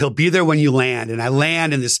care of you. He'll be there when you land. And I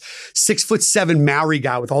land and this 6'7" Maori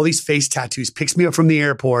guy with all these face tattoos picks me up from the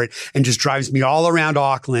airport and just drives me all around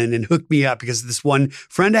Auckland and hooked me up because of this one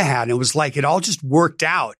friend I had. And it was like, it all just worked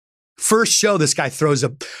out. First show, this guy throws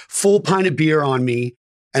a full pint of beer on me.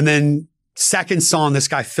 And then second song, this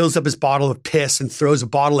guy fills up his bottle of piss and throws a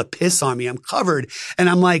bottle of piss on me. I'm covered. And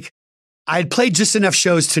I'm like, I had played just enough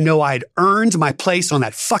shows to know I'd earned my place on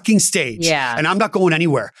that fucking stage. Yeah. And I'm not going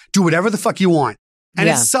anywhere. Do whatever the fuck you want. And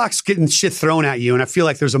it sucks getting shit thrown at you. And I feel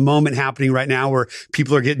like there's a moment happening right now where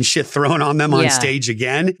people are getting shit thrown on them on stage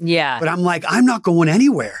again. Yeah. But I'm like, I'm not going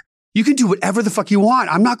anywhere. You can do whatever the fuck you want.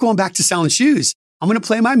 I'm not going back to selling shoes. I'm going to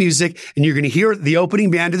play my music and you're going to hear the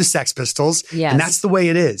opening band of the Sex Pistols. Yes. And that's the way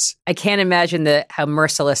it is. I can't imagine how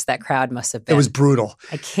merciless that crowd must have been. It was brutal.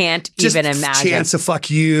 I can't just even imagine. Chance of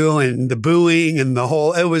fuck you and the booing and the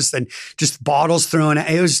whole, and just bottles thrown.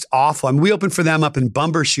 It was awful. We opened for them up in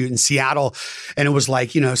Bumbershoot in Seattle and it was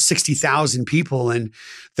like, 60,000 people. And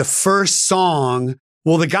the first song,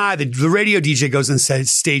 well, the guy, the radio DJ goes on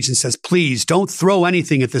stage and says, please don't throw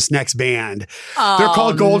anything at this next band. They're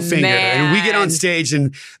called Goldfinger. Man. And we get on stage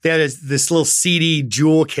and they had this little CD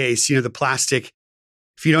jewel case, the plastic.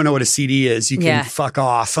 If you don't know what a CD is, you can fuck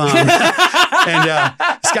off. And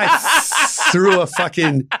this guy threw a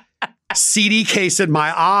fucking CD case at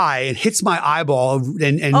my eye and hits my eyeball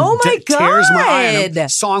and tears my eye.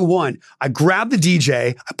 And song one, I grab the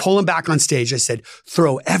DJ, I pull him back on stage. I said,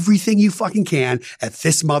 throw everything you fucking can at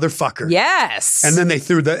this motherfucker. Yes. And then they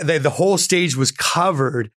threw the whole stage was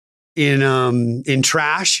covered in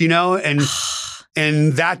trash,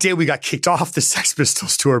 and that day we got kicked off the Sex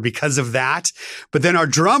Pistols tour because of that. But then our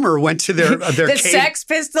drummer went to their the Sex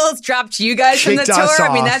Pistols dropped you guys from the tour.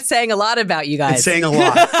 That's saying a lot about you guys. It's saying a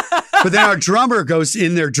lot. But then our drummer goes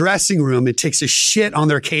in their dressing room and takes a shit on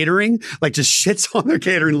their catering, like just shits on their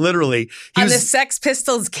catering, literally. The Sex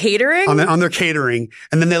Pistols catering? On their catering.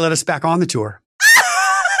 And then they let us back on the tour.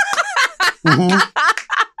 Mm-hmm.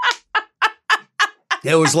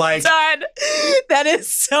 It was like... Done. That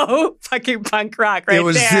is so fucking punk rock right there. It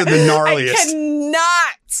was the gnarliest. I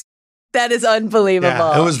cannot. That is unbelievable.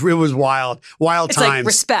 Yeah, it was wild. Wild it's times. Like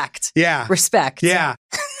respect. Yeah. Respect. Yeah.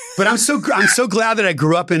 But I'm so glad that I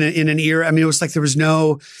grew up in an era. It was like there was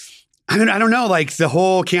no... I don't know, like the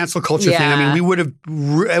whole cancel culture thing. It would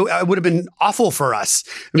have been awful for us.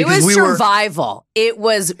 It was survival. It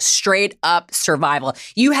was straight up survival.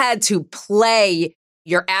 You had to play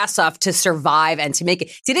your ass off to survive and to make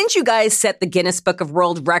it. Didn't you guys set the Guinness Book of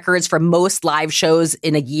World Records for most live shows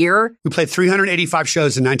in a year? We played 385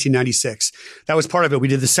 shows in 1996. That was part of it. We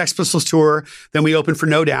did the Sex Pistols tour. Then we opened for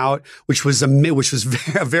No Doubt, which was a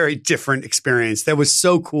very different experience. That was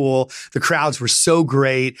so cool. The crowds were so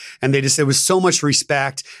great. And there was so much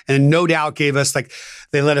respect. And No Doubt gave us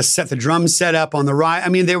they let us set the drum set up on the ride. I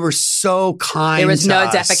mean, they were so kind. There was no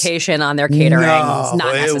defecation on their catering. No, it's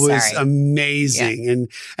not necessary. It was amazing. Yeah.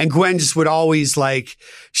 And Gwen just would always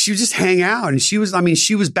she would just hang out. And she was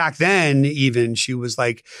back then even, she was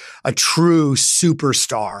like a true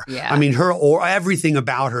superstar. Yeah. I mean, everything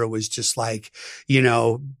about her was just goddess.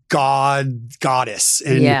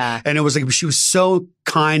 And it was like, she was so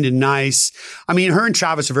kind and nice. I mean, her and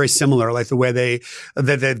Travis are very similar, like the way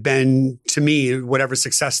they've been to me, whatever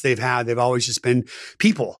success they've had, they've always just been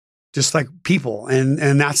people. Just like people.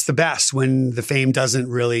 And that's the best when the fame doesn't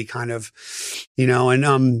really kind of,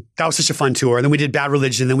 that was such a fun tour. And then we did Bad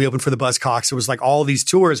Religion. Then we opened for the Buzzcocks. It was like all these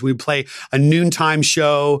tours. We'd play a noontime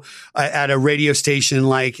show at a radio station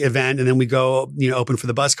event. And then we go, open for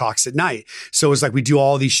the Buzzcocks at night. So it was like we do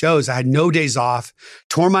all these shows. I had no days off,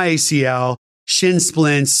 tore my ACL, shin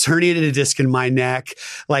splints, herniated a disc in my neck.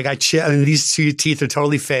 These two teeth are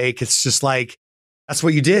totally fake. It's just that's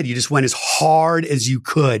what you did. You just went as hard as you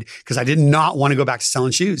could because I did not want to go back to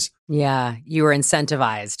selling shoes. Yeah, you were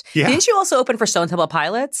incentivized. Yeah. Didn't you also open for Stone Temple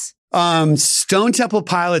Pilots? Stone Temple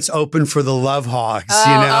Pilots opened for the Love Hogs,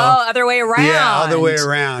 Oh, other way around. Yeah, other way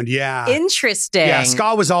around. Yeah. Interesting. Yeah,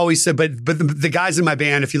 ska was always said, but the guys in my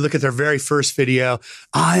band, if you look at their very first video,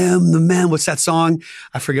 I Am the Man. What's that song?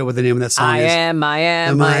 I forget what the name of that song is. I am.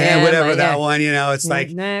 Whatever that one, it's like,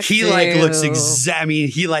 he looks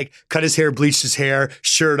he cut his hair, bleached his hair,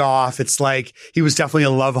 shirt off. It's like, he was definitely a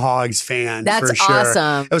Love Hogs fan. That's for sure.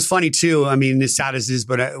 awesome. It was funny too. I mean, as sad as it is,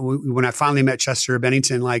 but when I finally met Chester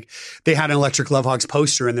Bennington, they had an Electric Love Hogs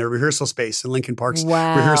poster in their rehearsal space in Lincoln Park's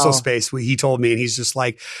rehearsal space. He told me, and he's just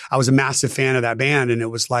like, I was a massive fan of that band. And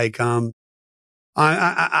it was like,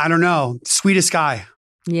 I don't know, sweetest guy.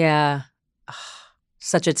 Yeah.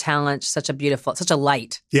 Such a talent, such a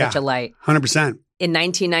light. Yeah. Such a light. 100%. In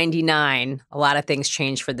 1999, a lot of things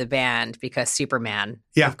changed for the band because Superman,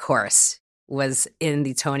 of course, was in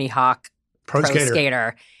the Tony Hawk Pro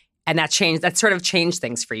Skater. And that sort of changed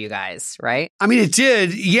things for you guys, right? I mean, it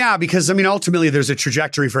did. Yeah, because ultimately there's a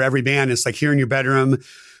trajectory for every band. It's like Here in Your Bedroom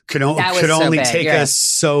could only take us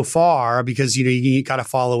so far because, you got to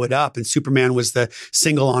follow it up. And Superman was the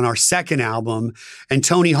single on our second album. And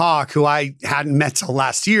Tony Hawk, who I hadn't met till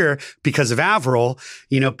last year because of Avril,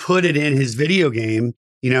 put it in his video game.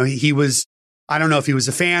 He was, I don't know if he was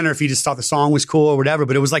a fan or if he just thought the song was cool or whatever,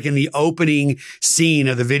 but it was in the opening scene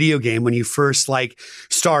of the video game when you first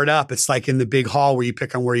start up. It's in the big hall where you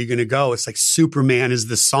pick on where you're going to go. It's Superman is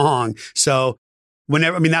the song. So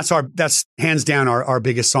that's hands down our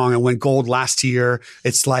biggest song. It went gold last year.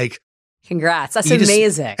 It's congrats. That's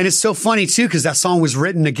amazing. And it's so funny too, because that song was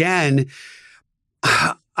written again.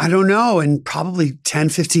 I don't know, in probably 10,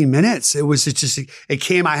 15 minutes. It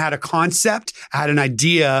came, I had a concept, I had an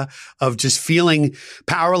idea of just feeling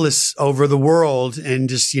powerless over the world and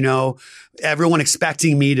just, everyone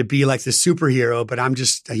expecting me to be like the superhero, but I'm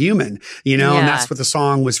just a human, and that's what the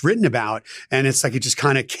song was written about. And it's it just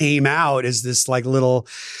kind of came out as this little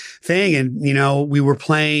thing. And, we were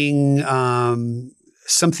playing,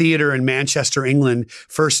 some theater in Manchester, England,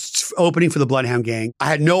 first opening for the Bloodhound Gang. I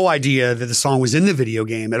had no idea that the song was in the video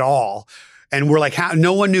game at all. And we're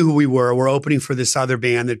no one knew who we were. We're opening for this other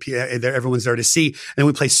band that everyone's there to see. And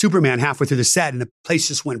we played Superman halfway through the set and the place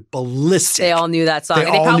just went ballistic. They all knew that song. And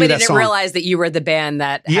they probably didn't realize that you were the band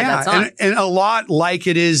that had that song. And a lot like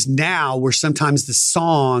it is now where sometimes the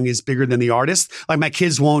song is bigger than the artist. My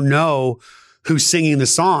kids won't know who's singing the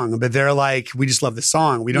song, but they're we just love the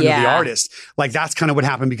song. We don't know the artist. That's kind of what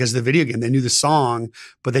happened because of the video game. They knew the song,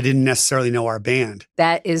 but they didn't necessarily know our band.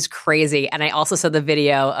 That is crazy. And I also saw the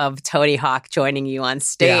video of Tony Hawk joining you on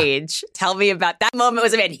stage. Yeah. Tell me about that moment.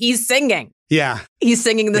 Was amazing. He's singing. Yeah. He's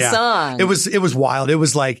singing the song. It was wild. It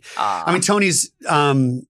was Tony's,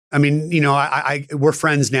 we're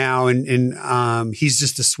friends now and he's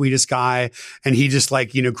just the sweetest guy. And he just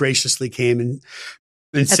graciously came and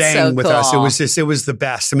sang with us. It was the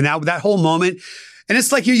best. I mean, that whole moment. And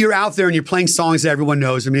it's like you're out there and you're playing songs that everyone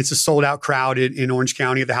knows. I mean, it's a sold out crowd in Orange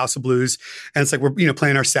County at the House of Blues. And it's like we're,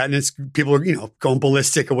 playing our set and it's people are, going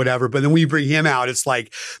ballistic or whatever. But then when you bring him out, it's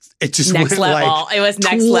like, it just next went level. like It was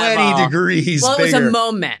next 20 level. degrees Well, it bigger. was a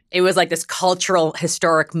moment. It was like this cultural,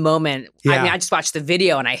 historic moment. Yeah. I mean, I just watched the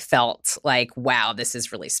video and I felt like, wow, this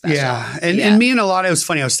is really special. Yeah. And me and a lot, it was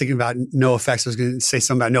funny. I was thinking about No Effects. I was going to say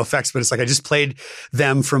something about No Effects, but it's like I just played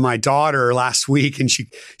them for my daughter last week and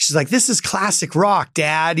she's like, this is classic rock,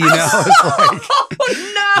 Dad. It's like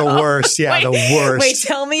no. the worst. Yeah, the worst. Wait,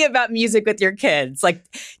 tell me about music with your kids. Like,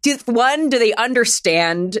 do they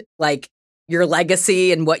understand like your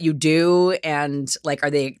legacy and what you do? And like,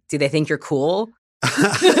 do they think you're cool?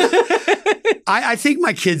 I think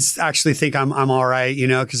my kids actually think I'm all right,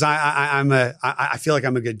 because I feel like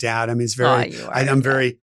I'm a good dad. I mean, it's very, I'm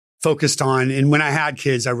very focused on, and when I had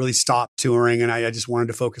kids, I really stopped touring and I just wanted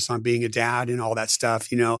to focus on being a dad and all that stuff,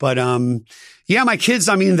 But, yeah, my kids,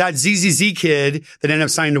 I mean, that ZZZ kid that ended up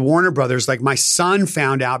signing to Warner Brothers, like my son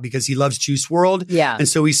found out because he loves Juice WRLD. Yeah. And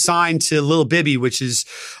so he signed to Lil Bibby, which is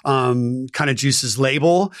kind of Juice's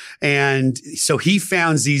label. And so he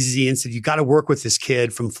found ZZZ and said, you got to work with this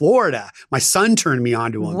kid from Florida. My son turned me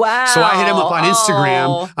on to him. Wow. So I hit him up on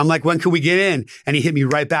Instagram. I'm like, when can we get in? And he hit me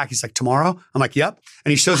right back. He's like, tomorrow? I'm like, yep.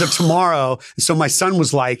 And he shows up tomorrow. And so my son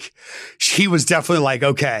was like, he was definitely like,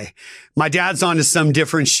 okay, my dad's onto some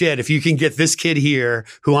different shit. If you can get this kid here,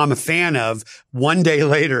 who I'm a fan of, one day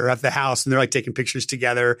later at the house, and they're like taking pictures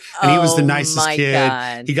together. And he was the nicest kid.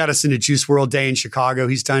 God. He got us into Juice WRLD Day in Chicago.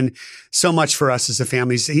 He's done so much for us as a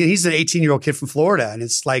family. He's an 18-year-old kid from Florida. And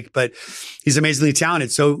it's like, but he's amazingly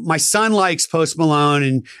talented. So my son likes Post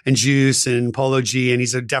Malone and Juice and Polo G, and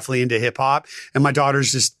he's definitely into hip hop. And my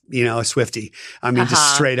daughter's just, a Swiftie. I mean,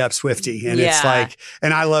 just straight up Swiftie. And it's like,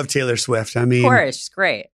 and I love Taylor Swift. I mean, of course, she's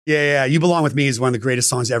great. Yeah. You Belong With Me is one of the greatest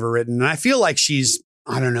songs ever written. And I feel like she's,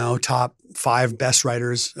 I don't know, top 5 best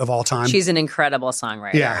writers of all time. She's an incredible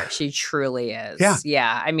songwriter. Yeah. She truly is. Yeah.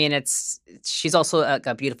 Yeah. I mean, she's also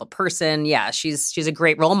a beautiful person. Yeah. She's a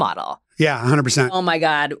great role model. Yeah, 100%. Oh my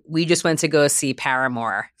God. We just went to go see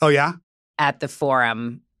Paramore. Oh, yeah? At the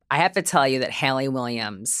Forum. I have to tell you that Hayley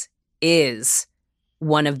Williams is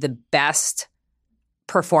one of the best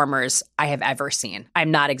performers I have ever seen. I'm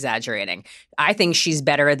not exaggerating. I think she's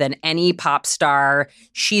better than any pop star.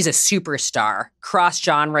 She's a superstar, cross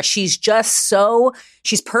genre. She's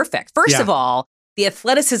perfect. First of all, the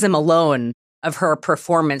athleticism alone of her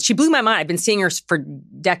performance, she blew my mind. I've been seeing her for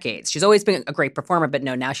decades. She's always been a great performer, but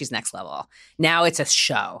no, now she's next level. Now it's a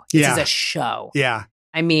show. This is a show. Yeah.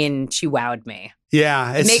 I mean, she wowed me.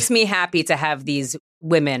 Yeah. It makes me happy to have these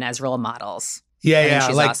women as role models. Yeah.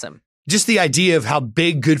 She's awesome. Just the idea of how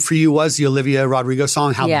big Good For You was, the Olivia Rodrigo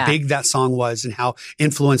song, how big that song was and how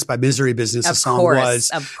influenced by Misery Business the song was.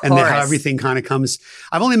 And then how everything kind of comes.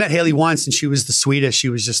 I've only met Hayley once and she was the sweetest. She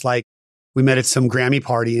was just like, we met at some Grammy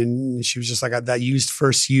party and she was just like, that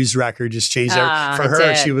first used record just changed everything. For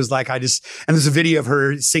her, she was like, and there's a video of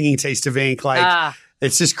her singing Taste of Ink. Like,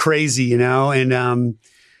 it's just crazy, And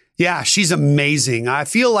she's amazing. I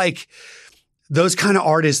feel like those kind of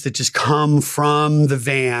artists that just come from the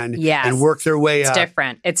van and work their way up. It's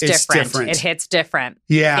different. It hits different.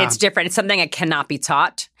 Yeah. It's different. It's something that cannot be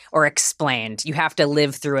taught or explained. You have to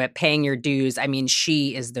live through it, paying your dues. I mean,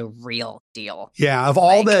 she is the real deal. Yeah. Of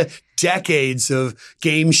all the decades of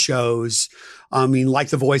game shows, I mean, like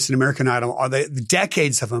The Voice and American Idol, are the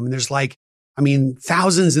decades of them. And there's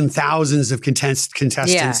thousands and thousands of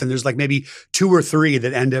contestants. And there's maybe 2 or 3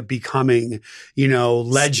 that end up becoming,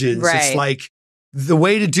 legends. Right. It's like, the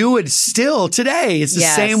way to do it still today. It's the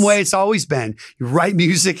same way it's always been. You write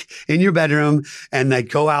music in your bedroom and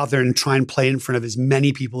go out there and try and play in front of as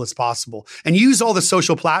many people as possible and use all the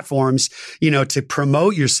social platforms, to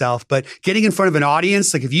promote yourself. But getting in front of an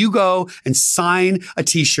audience, like if you go and sign a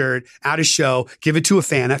t-shirt at a show, give it to a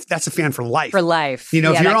fan, that's a fan for life. For life. If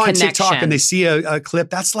you're on TikTok and they see a clip,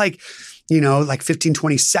 that's 15,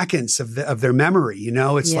 20 seconds of their memory,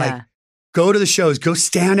 it's like, go to the shows, go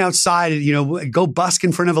stand outside, go busk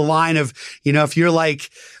in front of a line of, if you're like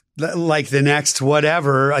the next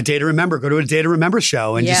whatever, A Day to Remember, go to a Day to Remember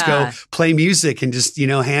show and just go play music and just,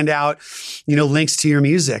 hand out, links to your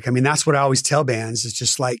music. I mean, that's what I always tell bands is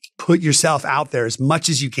just put yourself out there as much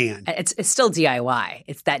as you can. It's still DIY.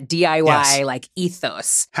 It's that DIY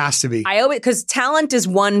ethos. Has to be. Because talent is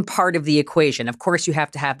one part of the equation. Of course, you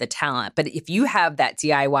have to have the talent, but if you have that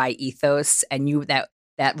DIY ethos and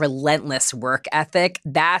that relentless work ethic,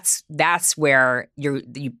 that's where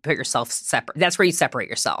you put yourself separate. That's where you separate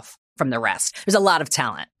yourself from the rest. There's a lot of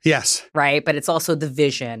talent. Yes. Right? But it's also the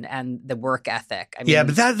vision and the work ethic. I mean,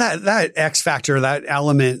 but that X factor, that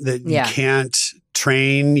element that you can't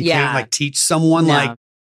train. You can't like teach someone. No. Like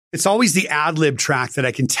it's always the ad lib track that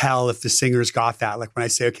I can tell if the singer's got that. Like when I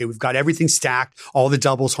say, okay, we've got everything stacked, all the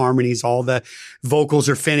doubles, harmonies, all the vocals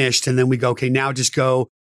are finished. And then we go, okay, now just go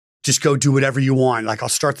do whatever you want. Like I'll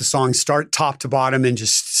start the song, start top to bottom and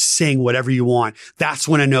just sing whatever you want. That's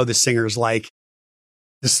when I know the singer's like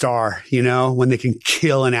the star, you know, when they can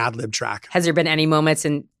kill an ad lib track. Has there been any moments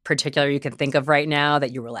in particular you can think of right now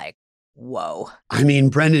that you were like, whoa? I mean,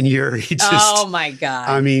 Brendan Urie, oh my God.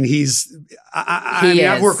 I mean, I mean,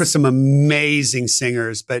 I've worked with some amazing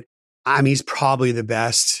singers, but I mean, he's probably the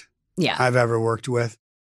best I've ever worked with.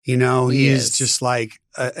 You know, he's just like,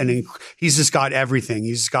 he's just got everything.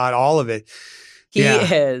 He's got all of it. He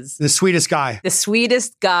is. The sweetest guy. The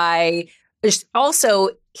sweetest guy. Also,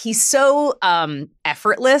 he's so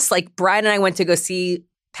effortless. Like Brian and I went to go see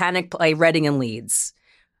Panic play Reading and Leeds,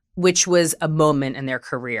 which was a moment in their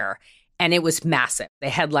career. And it was massive. They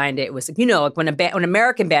headlined it. It was, you know, like when an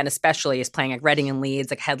American band especially is playing like Reading and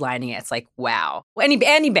Leeds, like headlining it, it's like, wow. Any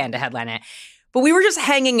band to headline it. But we were just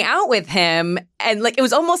hanging out with him and like it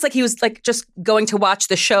was almost like he was like just going to watch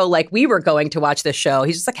the show like we were going to watch the show.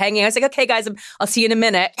 He's just like hanging out. I was like, okay, guys, I'll see you in a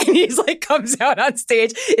minute. And he's like comes out on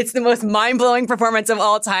stage. It's the most mind-blowing performance of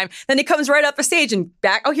all time. Then he comes right up the stage and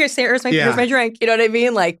back, oh, here's my drink. You know what I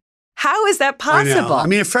mean? Like, how is that possible? I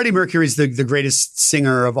mean, if Freddie Mercury's the greatest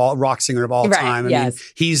rock singer of all time. I mean,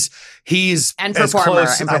 he's and as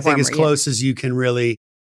close, I think, as close as you can really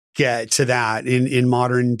get to that in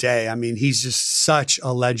modern day. I mean, he's just such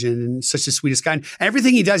a legend and such the sweetest guy. And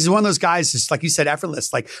everything he does, he's one of those guys, just like you said,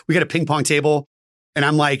 effortless. Like we got a ping pong table and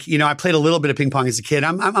I'm like, you know, I played a little bit of ping pong as a kid.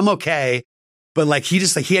 I'm okay. But like he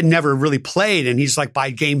had never really played, and he's like, by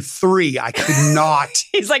game 3, I could not.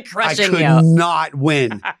 He's like crushing you. I could not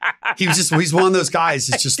win. He's one of those guys.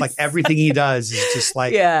 It's just like everything he does is just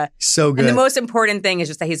like so good. And the most important thing is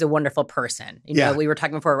just that he's a wonderful person. You know, we were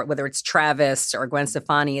talking before, whether it's Travis or Gwen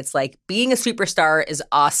Stefani, it's like being a superstar is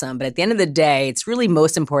awesome, but at the end of the day, it's really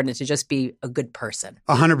most important to just be a good person.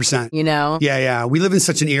 100%. You know? Yeah. We live in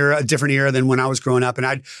such a different era than when I was growing up,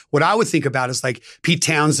 and what I would think about is like Pete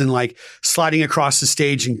Townsend, like sliding across the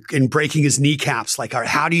stage and breaking his kneecaps. Like,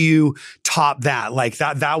 how do you top that? Like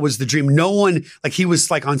that was the dream. No one, like he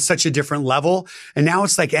was like on such a different level. And now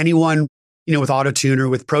it's like anyone, you know, with Auto-Tune or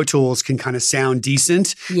with Pro Tools can kind of sound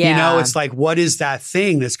decent. Yeah. You know, it's like, what is that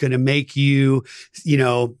thing that's going to make you, you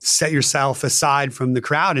know, set yourself aside from the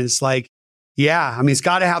crowd? And it's like, yeah, I mean, it's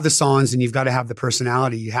got to have the songs and you've got to have the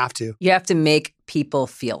personality. You have to. You have to make people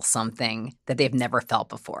feel something that they've never felt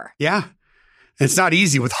before. Yeah. And it's not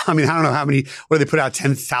easy I don't know how many, what do they put out,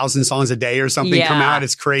 10,000 songs a day or something come out?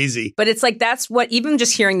 It's crazy. But it's like, that's what, even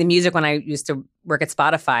just hearing the music when I used to work at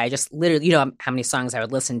Spotify, I just literally, you know how many songs I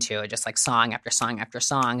would listen to, just like song after song after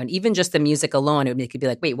song. And even just the music alone, it would make you be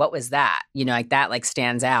like, wait, what was that? You know, like that like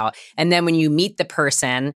stands out. And then when you meet the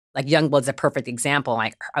person, like Youngblood's a perfect example.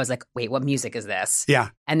 Like I was like, wait, what music is this? Yeah.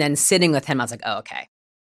 And then sitting with him, I was like, oh, okay.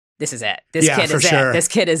 This is it. This kid is sure. it. This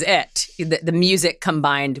kid is it. The music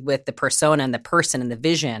combined with the persona and the person and the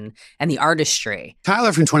vision and the artistry.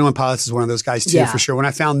 Tyler from 21 Pilots is one of those guys too, for sure. When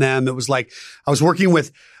I found them, it was like I was working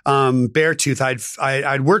with Beartooth.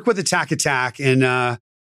 I'd worked with Attack Attack, and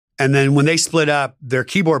then when they split up, their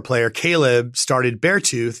keyboard player Caleb started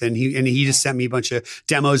Beartooth, and he just sent me a bunch of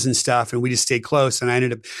demos and stuff, and we just stayed close. And I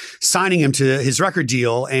ended up signing him to his record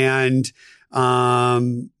deal, and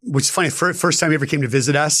which is funny. First time he ever came to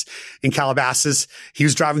visit us in Calabasas, he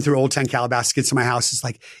was driving through Old Town Calabasas, gets to my house. He's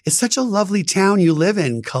like, it's such a lovely town you live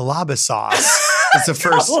in, Calabasas. It's the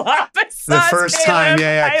first time.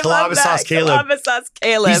 Yeah. Calabasas Caleb. Calabasas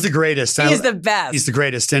Caleb. He's the greatest. He's the best. He's the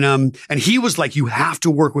greatest. And he was like, you have to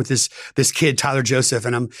work with this kid, Tyler Joseph.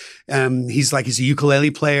 And he's a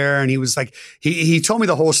ukulele player. And he was like, he told me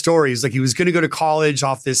the whole story. He's like, he was going to go to college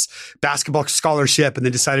off this basketball scholarship and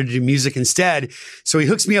then decided to do music instead. So he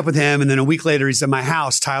hooks me up with him. And then a week later, he's at my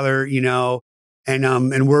house, Tyler, you know,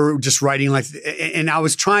 and we're just writing and I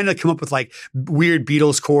was trying to come up with like weird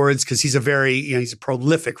Beatles chords because he's he's a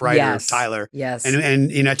prolific writer, Tyler. Yes.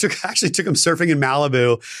 And you know, I took him surfing in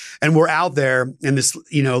Malibu, and we're out there, and this,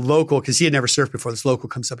 you know, local, because he had never surfed before, this local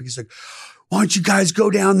comes up and he's like, why don't you guys go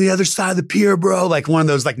down the other side of the pier, bro? Like one of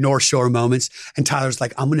those like North Shore moments. And Tyler's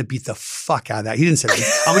like, I'm going to beat the fuck out of that. He didn't say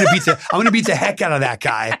that. I'm going to beat the heck out of that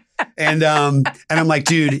guy. And I'm like,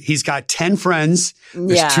 dude, he's got 10 friends.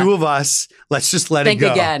 There's 2 of us. Let's just let it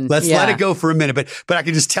go. Again. Let's let it go for a minute. But I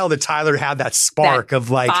could just tell that Tyler had that spark of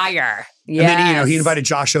like fire. Yes. And then, you know, he invited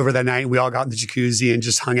Josh over that night, and we all got in the jacuzzi and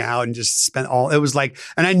just hung out and just spent it was like,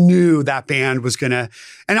 and I knew that band was going to,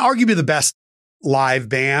 and arguably the best live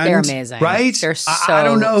band. They're amazing. Right? They're so, I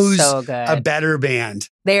don't know who's so good. a better band.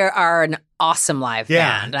 They are an awesome live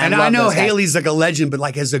band. And I know Haley's like a legend, but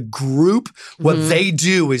like as a group, what they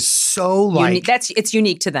do is so like... It's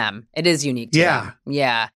unique to them. It is unique to them.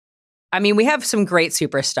 Yeah. I mean, we have some great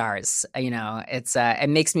superstars. You know, it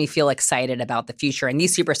makes me feel excited about the future. And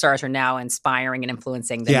these superstars are now inspiring and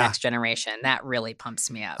influencing the next generation. That really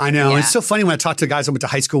pumps me up. I know. It's so funny when I talk to guys I went to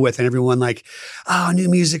high school with and everyone like, oh, new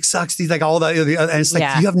music sucks. These like all the and it's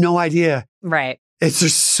like, you have no idea. Right. It's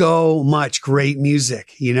just so much great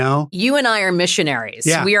music, you know? You and I are missionaries.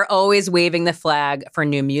 Yeah. We are always waving the flag for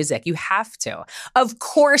new music. You have to. Of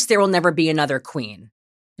course, there will never be another Queen.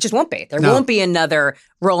 It just won't be. There won't be another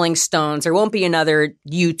Rolling Stones. There won't be another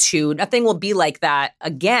U2. Nothing will be like that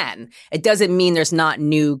again. It doesn't mean there's not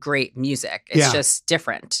new great music. It's just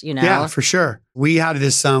different, you know? Yeah, for sure. We had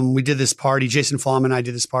this, we did this party. Jason Flom and I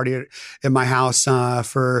did this party at my house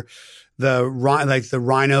for the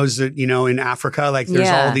rhinos that, you know, in Africa. Like there's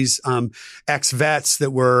all these ex-vets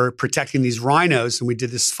that were protecting these rhinos. And we did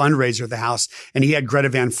this fundraiser at the house. And he had Greta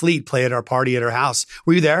Van Fleet play at our party at our house.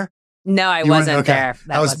 Were you there? No, I wasn't there.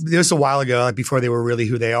 It was a while ago, like before they were really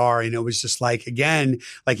who they are. You know, it was just like, again,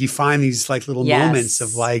 like you find these like little moments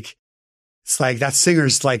of like, it's like that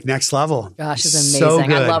singer's like next level. Gosh, it's amazing. So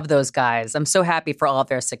good. I love those guys. I'm so happy for all of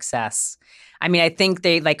their success. I mean, I think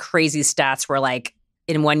they like crazy stats were like,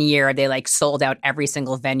 in 1 year, they like sold out every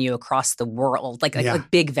single venue across the world, like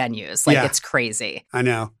big venues. Like it's crazy. I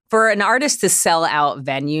know. For an artist to sell out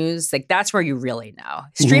venues, like that's where you really know.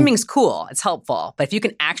 Streaming's cool. It's helpful. But if you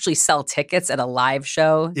can actually sell tickets at a live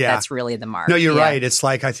show, that's really the mark. No, you're right. It's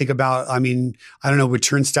like, I think about, I mean, I don't know, would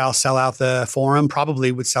Turnstile sell out the Forum?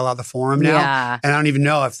 Probably would sell out the Forum now. Yeah. And I don't even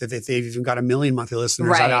know if they've even got 1 million monthly listeners.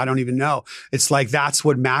 Right. I don't even know. It's like, that's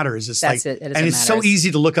what matters. It's that's like, it. It is and it's so matters.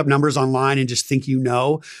 easy to look up numbers online and just think you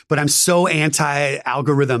know, but I'm so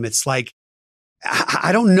anti-algorithm. It's like, I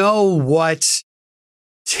don't know what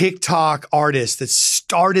TikTok artist that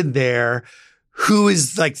started there, who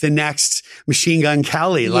is like the next Machine Gun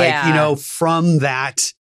Kelly, like, you know, from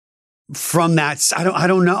that, I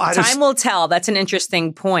don't know. Time will tell. That's an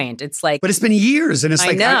interesting point. It's like, but it's been years and it's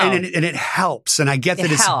like, and it helps. And I get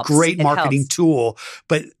that it's a great marketing tool,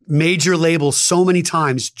 but major labels so many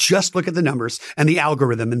times just look at the numbers and the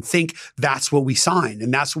algorithm and think that's what we sign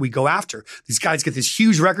and that's what we go after. These guys get these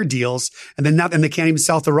huge record deals and then they can't even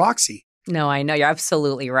sell at the Roxy. No, I know. You're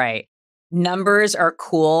absolutely right. Numbers are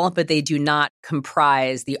cool, but they do not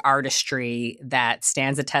comprise the artistry that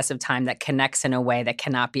stands the test of time, that connects in a way that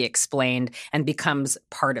cannot be explained and becomes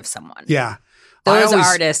part of someone. Yeah. Those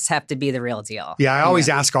artists have to be the real deal. Yeah, I always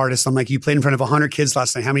ask artists, I'm like, you played in front of 100 kids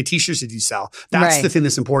last night. How many T-shirts did you sell? That's the thing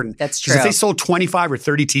that's important. That's true. If they sold 25 or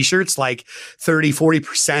 30 T-shirts, like 30,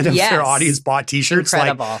 40% of their audience bought T-shirts.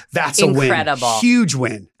 Incredible. Like, that's a win. Huge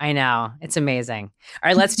win. I know. It's amazing. All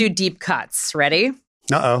right, let's do deep cuts. Ready?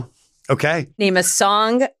 Uh-oh. Okay. Name a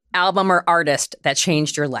song, album, or artist that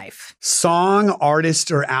changed your life. Song,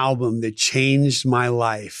 artist, or album that changed my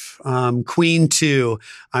life. Queen 2.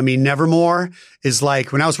 I mean, Nevermore is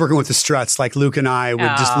like, when I was working with the Struts, like Luke and I would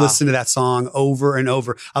just listen to that song over and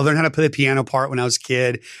over. I learned how to play the piano part when I was a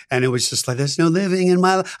kid. And it was just like, there's no living in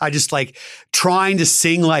my life. I just like trying to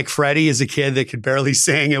sing like Freddie as a kid that could barely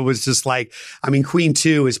sing. It was just like, I mean, Queen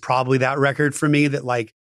 2 is probably that record for me that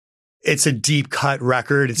like, it's a deep cut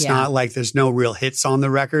record. It's not like there's no real hits on the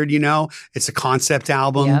record, you know, it's a concept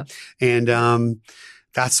album. And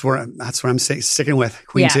that's where I'm sticking with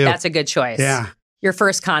Queen 2. Yeah, that's a good choice. Yeah. Your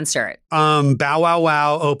first concert. Bow Wow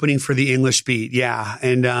Wow opening for the English Beat. Yeah.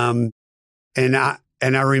 And I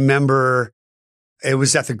remember it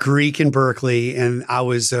was at the Greek in Berkeley and I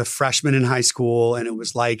was a freshman in high school and it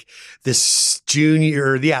was like this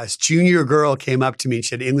junior girl came up to me and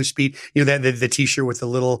she had English Beat, you know, the t-shirt with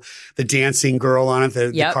the dancing girl on it,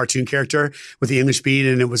 the cartoon character with the English Beat.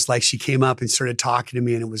 And it was like, she came up and started talking to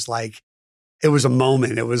me and it was a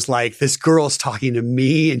moment. It was like, this girl's talking to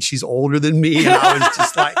me and she's older than me. And I was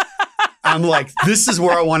just like, I'm like, this is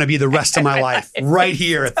where I want to be the rest of my life, right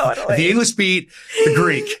here. Totally. The English Beat, the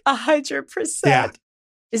Greek. 100%. Yeah.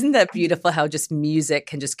 Isn't that beautiful how just music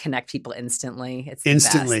can just connect people instantly? It's the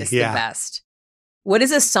best. It's the best. What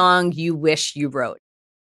is a song you wish you wrote?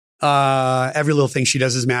 Every Little Thing She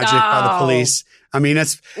Does Is Magic by the Police. I mean,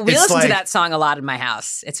 we listen to that song a lot in my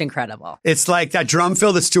house. It's incredible. It's like that drum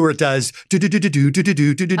fill that Stewart does.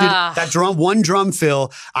 That one drum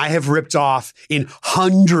fill I have ripped off in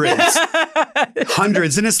hundreds.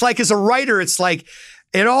 Hundreds. And it's like, as a writer, it's like,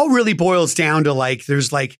 it all really boils down to like,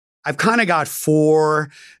 there's like, I've kind of got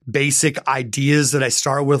 4 basic ideas that I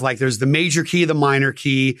start with. Like there's the major key, the minor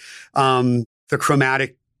key, the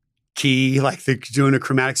chromatic key, like they're doing a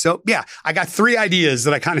chromatic. So yeah, I got 3 ideas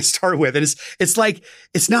that I kind of start with. And it's like,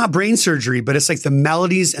 it's not brain surgery, but it's like the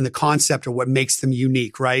melodies and the concept are what makes them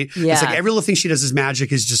unique, right? Yeah. It's like every little thing she does is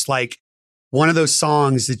magic is just like one of those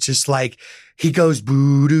songs that just like, he goes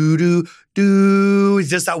boo doo doo doo. He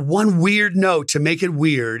does that one weird note to make it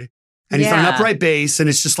weird. And he's on an upright bass. And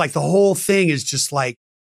it's just like the whole thing is just like,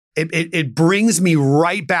 it brings me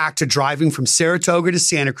right back to driving from Saratoga to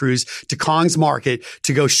Santa Cruz to Kong's Market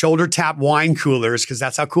to go shoulder tap wine coolers because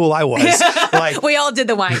that's how cool I was. Like we all did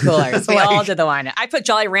the wine coolers. We all did the wine. I put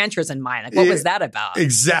Jolly Ranchers in mine. Like, what was that about?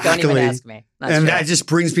 Exactly. Don't even ask me. That's and true. that just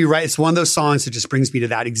brings me right. It's one of those songs that just brings me to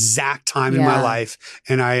that exact time in my life.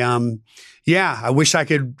 And I wish I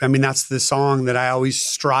could. I mean, that's the song that I always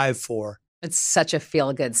strive for. It's such a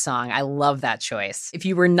feel-good song. I love that choice. If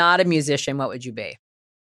you were not a musician, what would you be?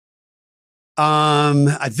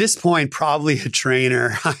 At this point, probably a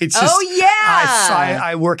trainer.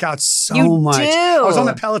 I work out so much. Do. I was on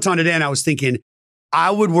the Peloton today and I was thinking,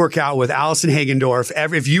 I would work out with Allison Hagendorf.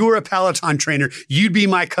 If you were a Peloton trainer, you'd be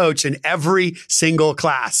my coach in every single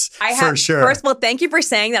class for sure. First of all, thank you for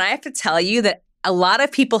saying that. I have to tell you that a lot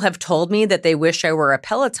of people have told me that they wish I were a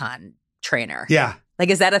Peloton trainer. Yeah. Like,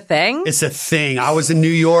 is that a thing? It's a thing. I was in New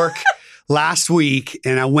York last week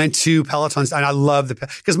and I went to Peloton's and I love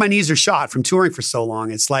because my knees are shot from touring for so long.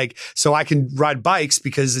 It's like, so I can ride bikes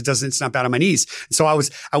because it's not bad on my knees. So I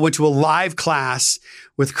went to a live class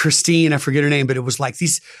with Christine. I forget her name, but it was like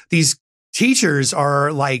these teachers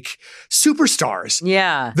are like superstars.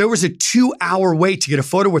 Yeah. There was a 2-hour wait to get a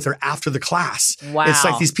photo with her after the class. Wow. It's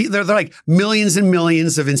like these people, they're like millions and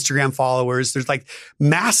millions of Instagram followers. There's like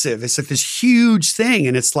massive. It's like this huge thing.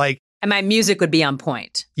 And it's like, and my music would be on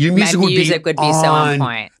point. Your music would be so on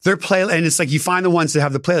point. Their and it's like you find the ones that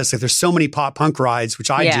have the playlist. Like there's so many pop punk rides, which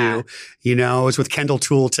I do. You know, I was with Kendall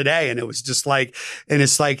Toole today, and it was just like, and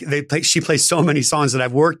it's like she plays so many songs that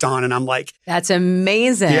I've worked on, and I'm like, that's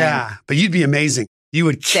amazing. Yeah, but you'd be amazing. You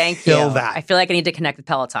would kill that. I feel like I need to connect with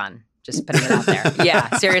Peloton. Just putting it out there. Yeah,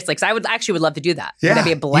 seriously. Because I would love to do that. Yeah, that'd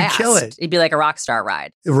be a blast. You'd kill it. It'd be like a rock star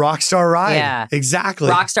ride. Rock star ride. Yeah, exactly.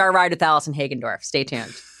 Rock star ride with Allison Hagendorf. Stay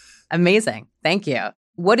tuned. Amazing. Thank you.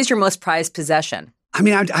 What is your most prized possession? I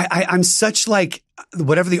mean, I'm such like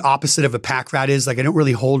whatever the opposite of a pack rat is. Like I don't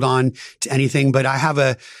really hold on to anything, but I have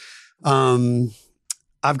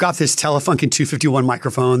I've got this Telefunken 251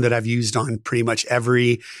 microphone that I've used on pretty much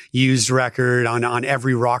every used record, on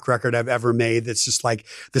every rock record I've ever made. That's just like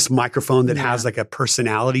this microphone that has like a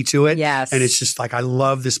personality to it. Yes. And it's just like, I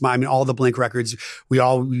love this mic. I mean, all the Blink records, we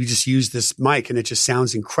just use this mic and it just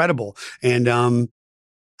sounds incredible. And,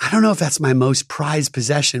 I don't know if that's my most prized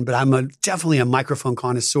possession, but I'm definitely a microphone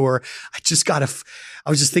connoisseur. I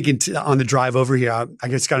was just thinking on the drive over here, I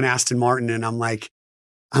just got an Aston Martin and I'm like,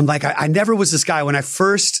 I never was this guy. When I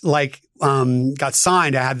first got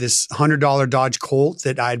signed, I had this $100 Dodge Colt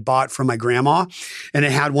that I had bought from my grandma, and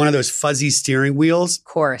it had one of those fuzzy steering wheels. Of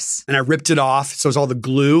course. And I ripped it off. So it was all the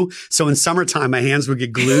glue. So in summertime, my hands would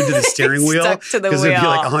get glued to the steering wheel because it'd be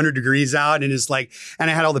like 100 degrees out. And it's like, and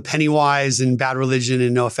I had all the Pennywise and Bad Religion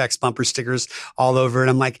and NoFX bumper stickers all over. And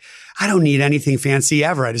I'm like, I don't need anything fancy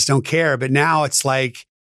ever. I just don't care. But now it's like,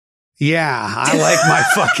 yeah, I like my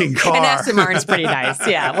fucking car. An Aston Martin's pretty nice.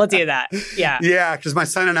 Yeah, we'll do that. Yeah. Yeah, because my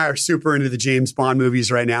son and I are super into the James Bond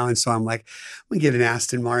movies right now. And so I'm like, I'm going to get an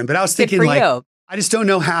Aston Martin. But I was thinking I just don't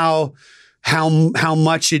know how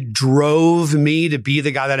much it drove me to be the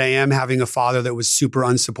guy that I am, having a father that was super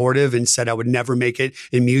unsupportive and said I would never make it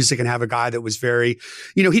in music, and have a guy that was very,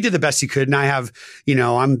 he did the best he could. And I have,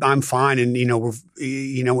 I'm fine. And,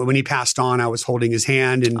 when he passed on, I was holding his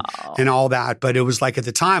hand and all that. But it was like at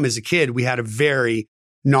the time as a kid, we had a very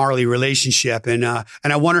gnarly relationship. And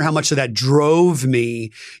I wonder how much of that drove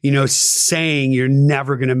me, saying you're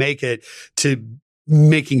never going to make it, to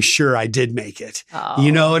making sure I did make it. Oh,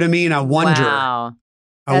 you know what I mean? I wonder. Wow.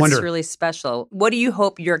 That's really special. What do you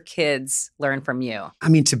hope your kids learn from you? I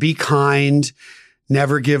mean, to be kind,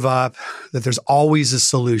 never give up, that there's always a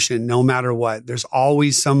solution, no matter what. There's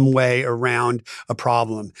always some way around a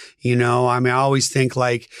problem. I mean, I always think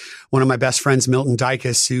like one of my best friends, Milton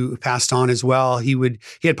Dicus, who passed on as well. He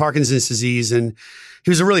had Parkinson's disease, and he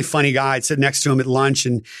was a really funny guy. I'd sit next to him at lunch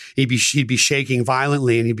and he'd be shaking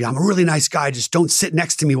violently, and he'd be, I'm a really nice guy. Just don't sit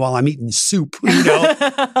next to me while I'm eating soup,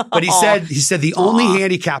 But he said the only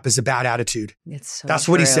handicap is a bad attitude. That's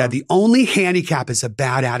what he said. The only handicap is a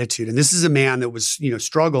bad attitude. And this is a man that was,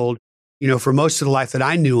 struggled, for most of the life that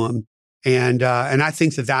I knew him. And I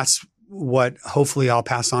think that that's what hopefully I'll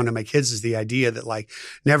pass on to my kids, is the idea that like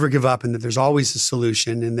never give up, and that there's always a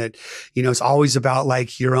solution, and that, it's always about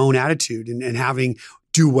like your own attitude and having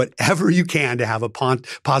do whatever you can to have a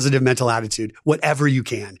positive mental attitude, whatever you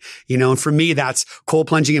can, and for me, that's cold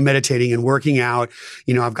plunging and meditating and working out.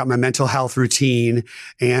 I've got my mental health routine,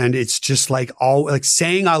 and it's just like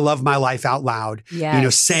saying I love my life out loud,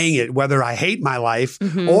 saying it, whether I hate my life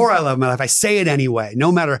or I love my life, I say it anyway,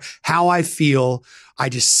 no matter how I feel. I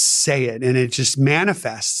just say it and it just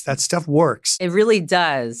manifests. That stuff works. It really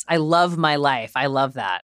does. I love my life. I love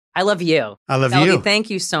that. I love you. I love Feldy, you. Thank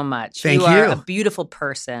you so much. Thank you. You are you. a beautiful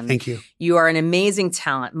person. Thank you. You are an amazing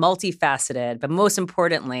talent, multifaceted, but most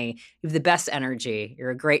importantly, you have the best energy. You're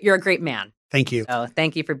a great man. Thank you. So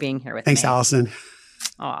thank you for being here with me. Thanks, Allison.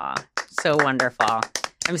 Aw, so wonderful.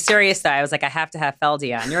 I'm serious though. I was like, I have to have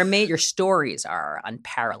Feldy on. Your stories are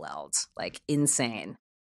unparalleled, like insane.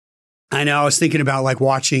 I know. I was thinking about like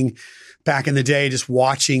watching back in the day, just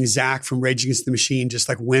watching Zach from Rage Against the Machine, just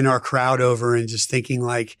like win our crowd over, and just thinking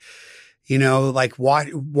like,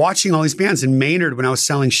 watching all these bands. And Maynard, when I was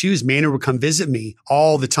selling shoes, Maynard would come visit me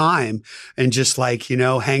all the time and just like,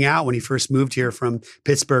 hang out when he first moved here from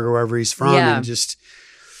Pittsburgh or wherever he's from. Yeah. And just,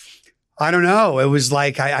 I don't know. It was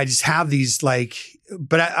like, I just have these like,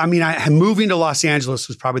 but moving to Los Angeles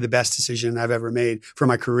was probably the best decision I've ever made for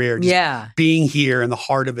my career. Just being here in the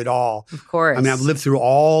heart of it all. Of course. I've lived through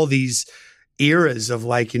all these eras of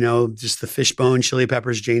like, just the Fishbone, Chili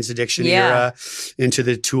Peppers, Jane's Addiction era into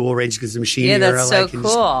the Tool, Rage Against the Machine era. That's so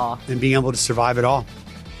cool. And being able to survive it all.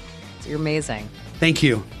 You're amazing. Thank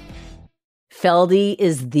you. Feldy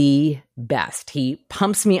is the best. He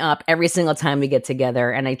pumps me up every single time we get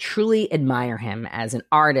together, and I truly admire him as an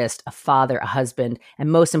artist, a father, a husband,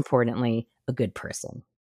 and most importantly, a good person.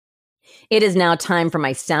 It is now time for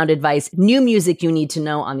my sound advice, new music you need to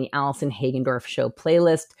know on the Allison Hagendorf Show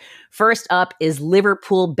playlist. First up is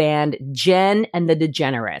Liverpool band Jen and the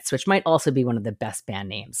Degenerates, which might also be one of the best band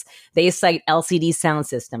names. They cite LCD Sound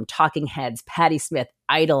System, Talking Heads, Patti Smith,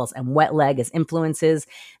 Idols, and Wet Leg as influences.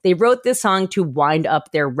 They wrote this song to wind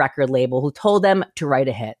up their record label, who told them to write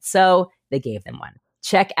a hit, so they gave them one.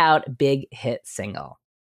 Check out Big Hit Single.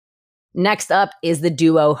 Next up is the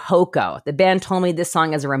duo Hoko. The band told me this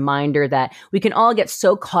song as a reminder that we can all get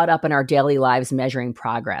so caught up in our daily lives measuring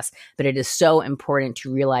progress, but it is so important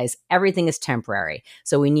to realize everything is temporary.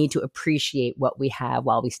 So we need to appreciate what we have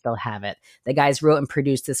while we still have it. The guys wrote and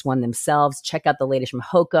produced this one themselves. Check out the latest from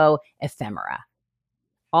Hoko, Ephemera.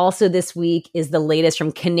 Also this week is the latest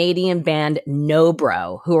from Canadian band No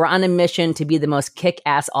Bro, who are on a mission to be the most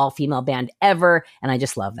kick-ass all-female band ever, and I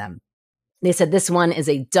just love them. They said this one is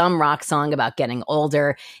a dumb rock song about getting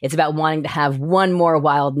older. It's about wanting to have one more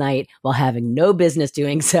wild night while having no business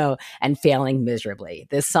doing so and failing miserably.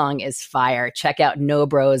 This song is fire. Check out No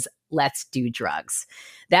Bro's Let's Do Drugs.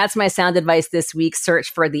 That's my sound advice this week. Search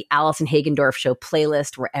for the Allison Hagendorf Show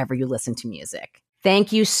playlist wherever you listen to music.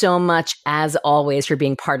 Thank you so much, as always, for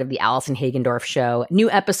being part of the Allison Hagendorf Show.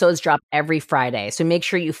 New episodes drop every Friday, so make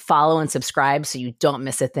sure you follow and subscribe so you don't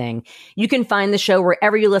miss a thing. You can find the show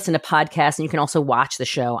wherever you listen to podcasts, and you can also watch the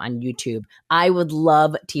show on YouTube. I would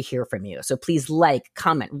love to hear from you, so please like,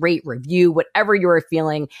 comment, rate, review, whatever you are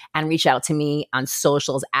feeling, and reach out to me on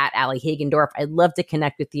socials at Allie Hagendorf. I'd love to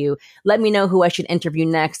connect with you. Let me know who I should interview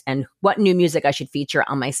next and what new music I should feature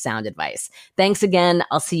on my sound advice. Thanks again.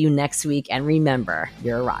 I'll see you next week, and remember,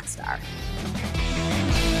 you're a rock star.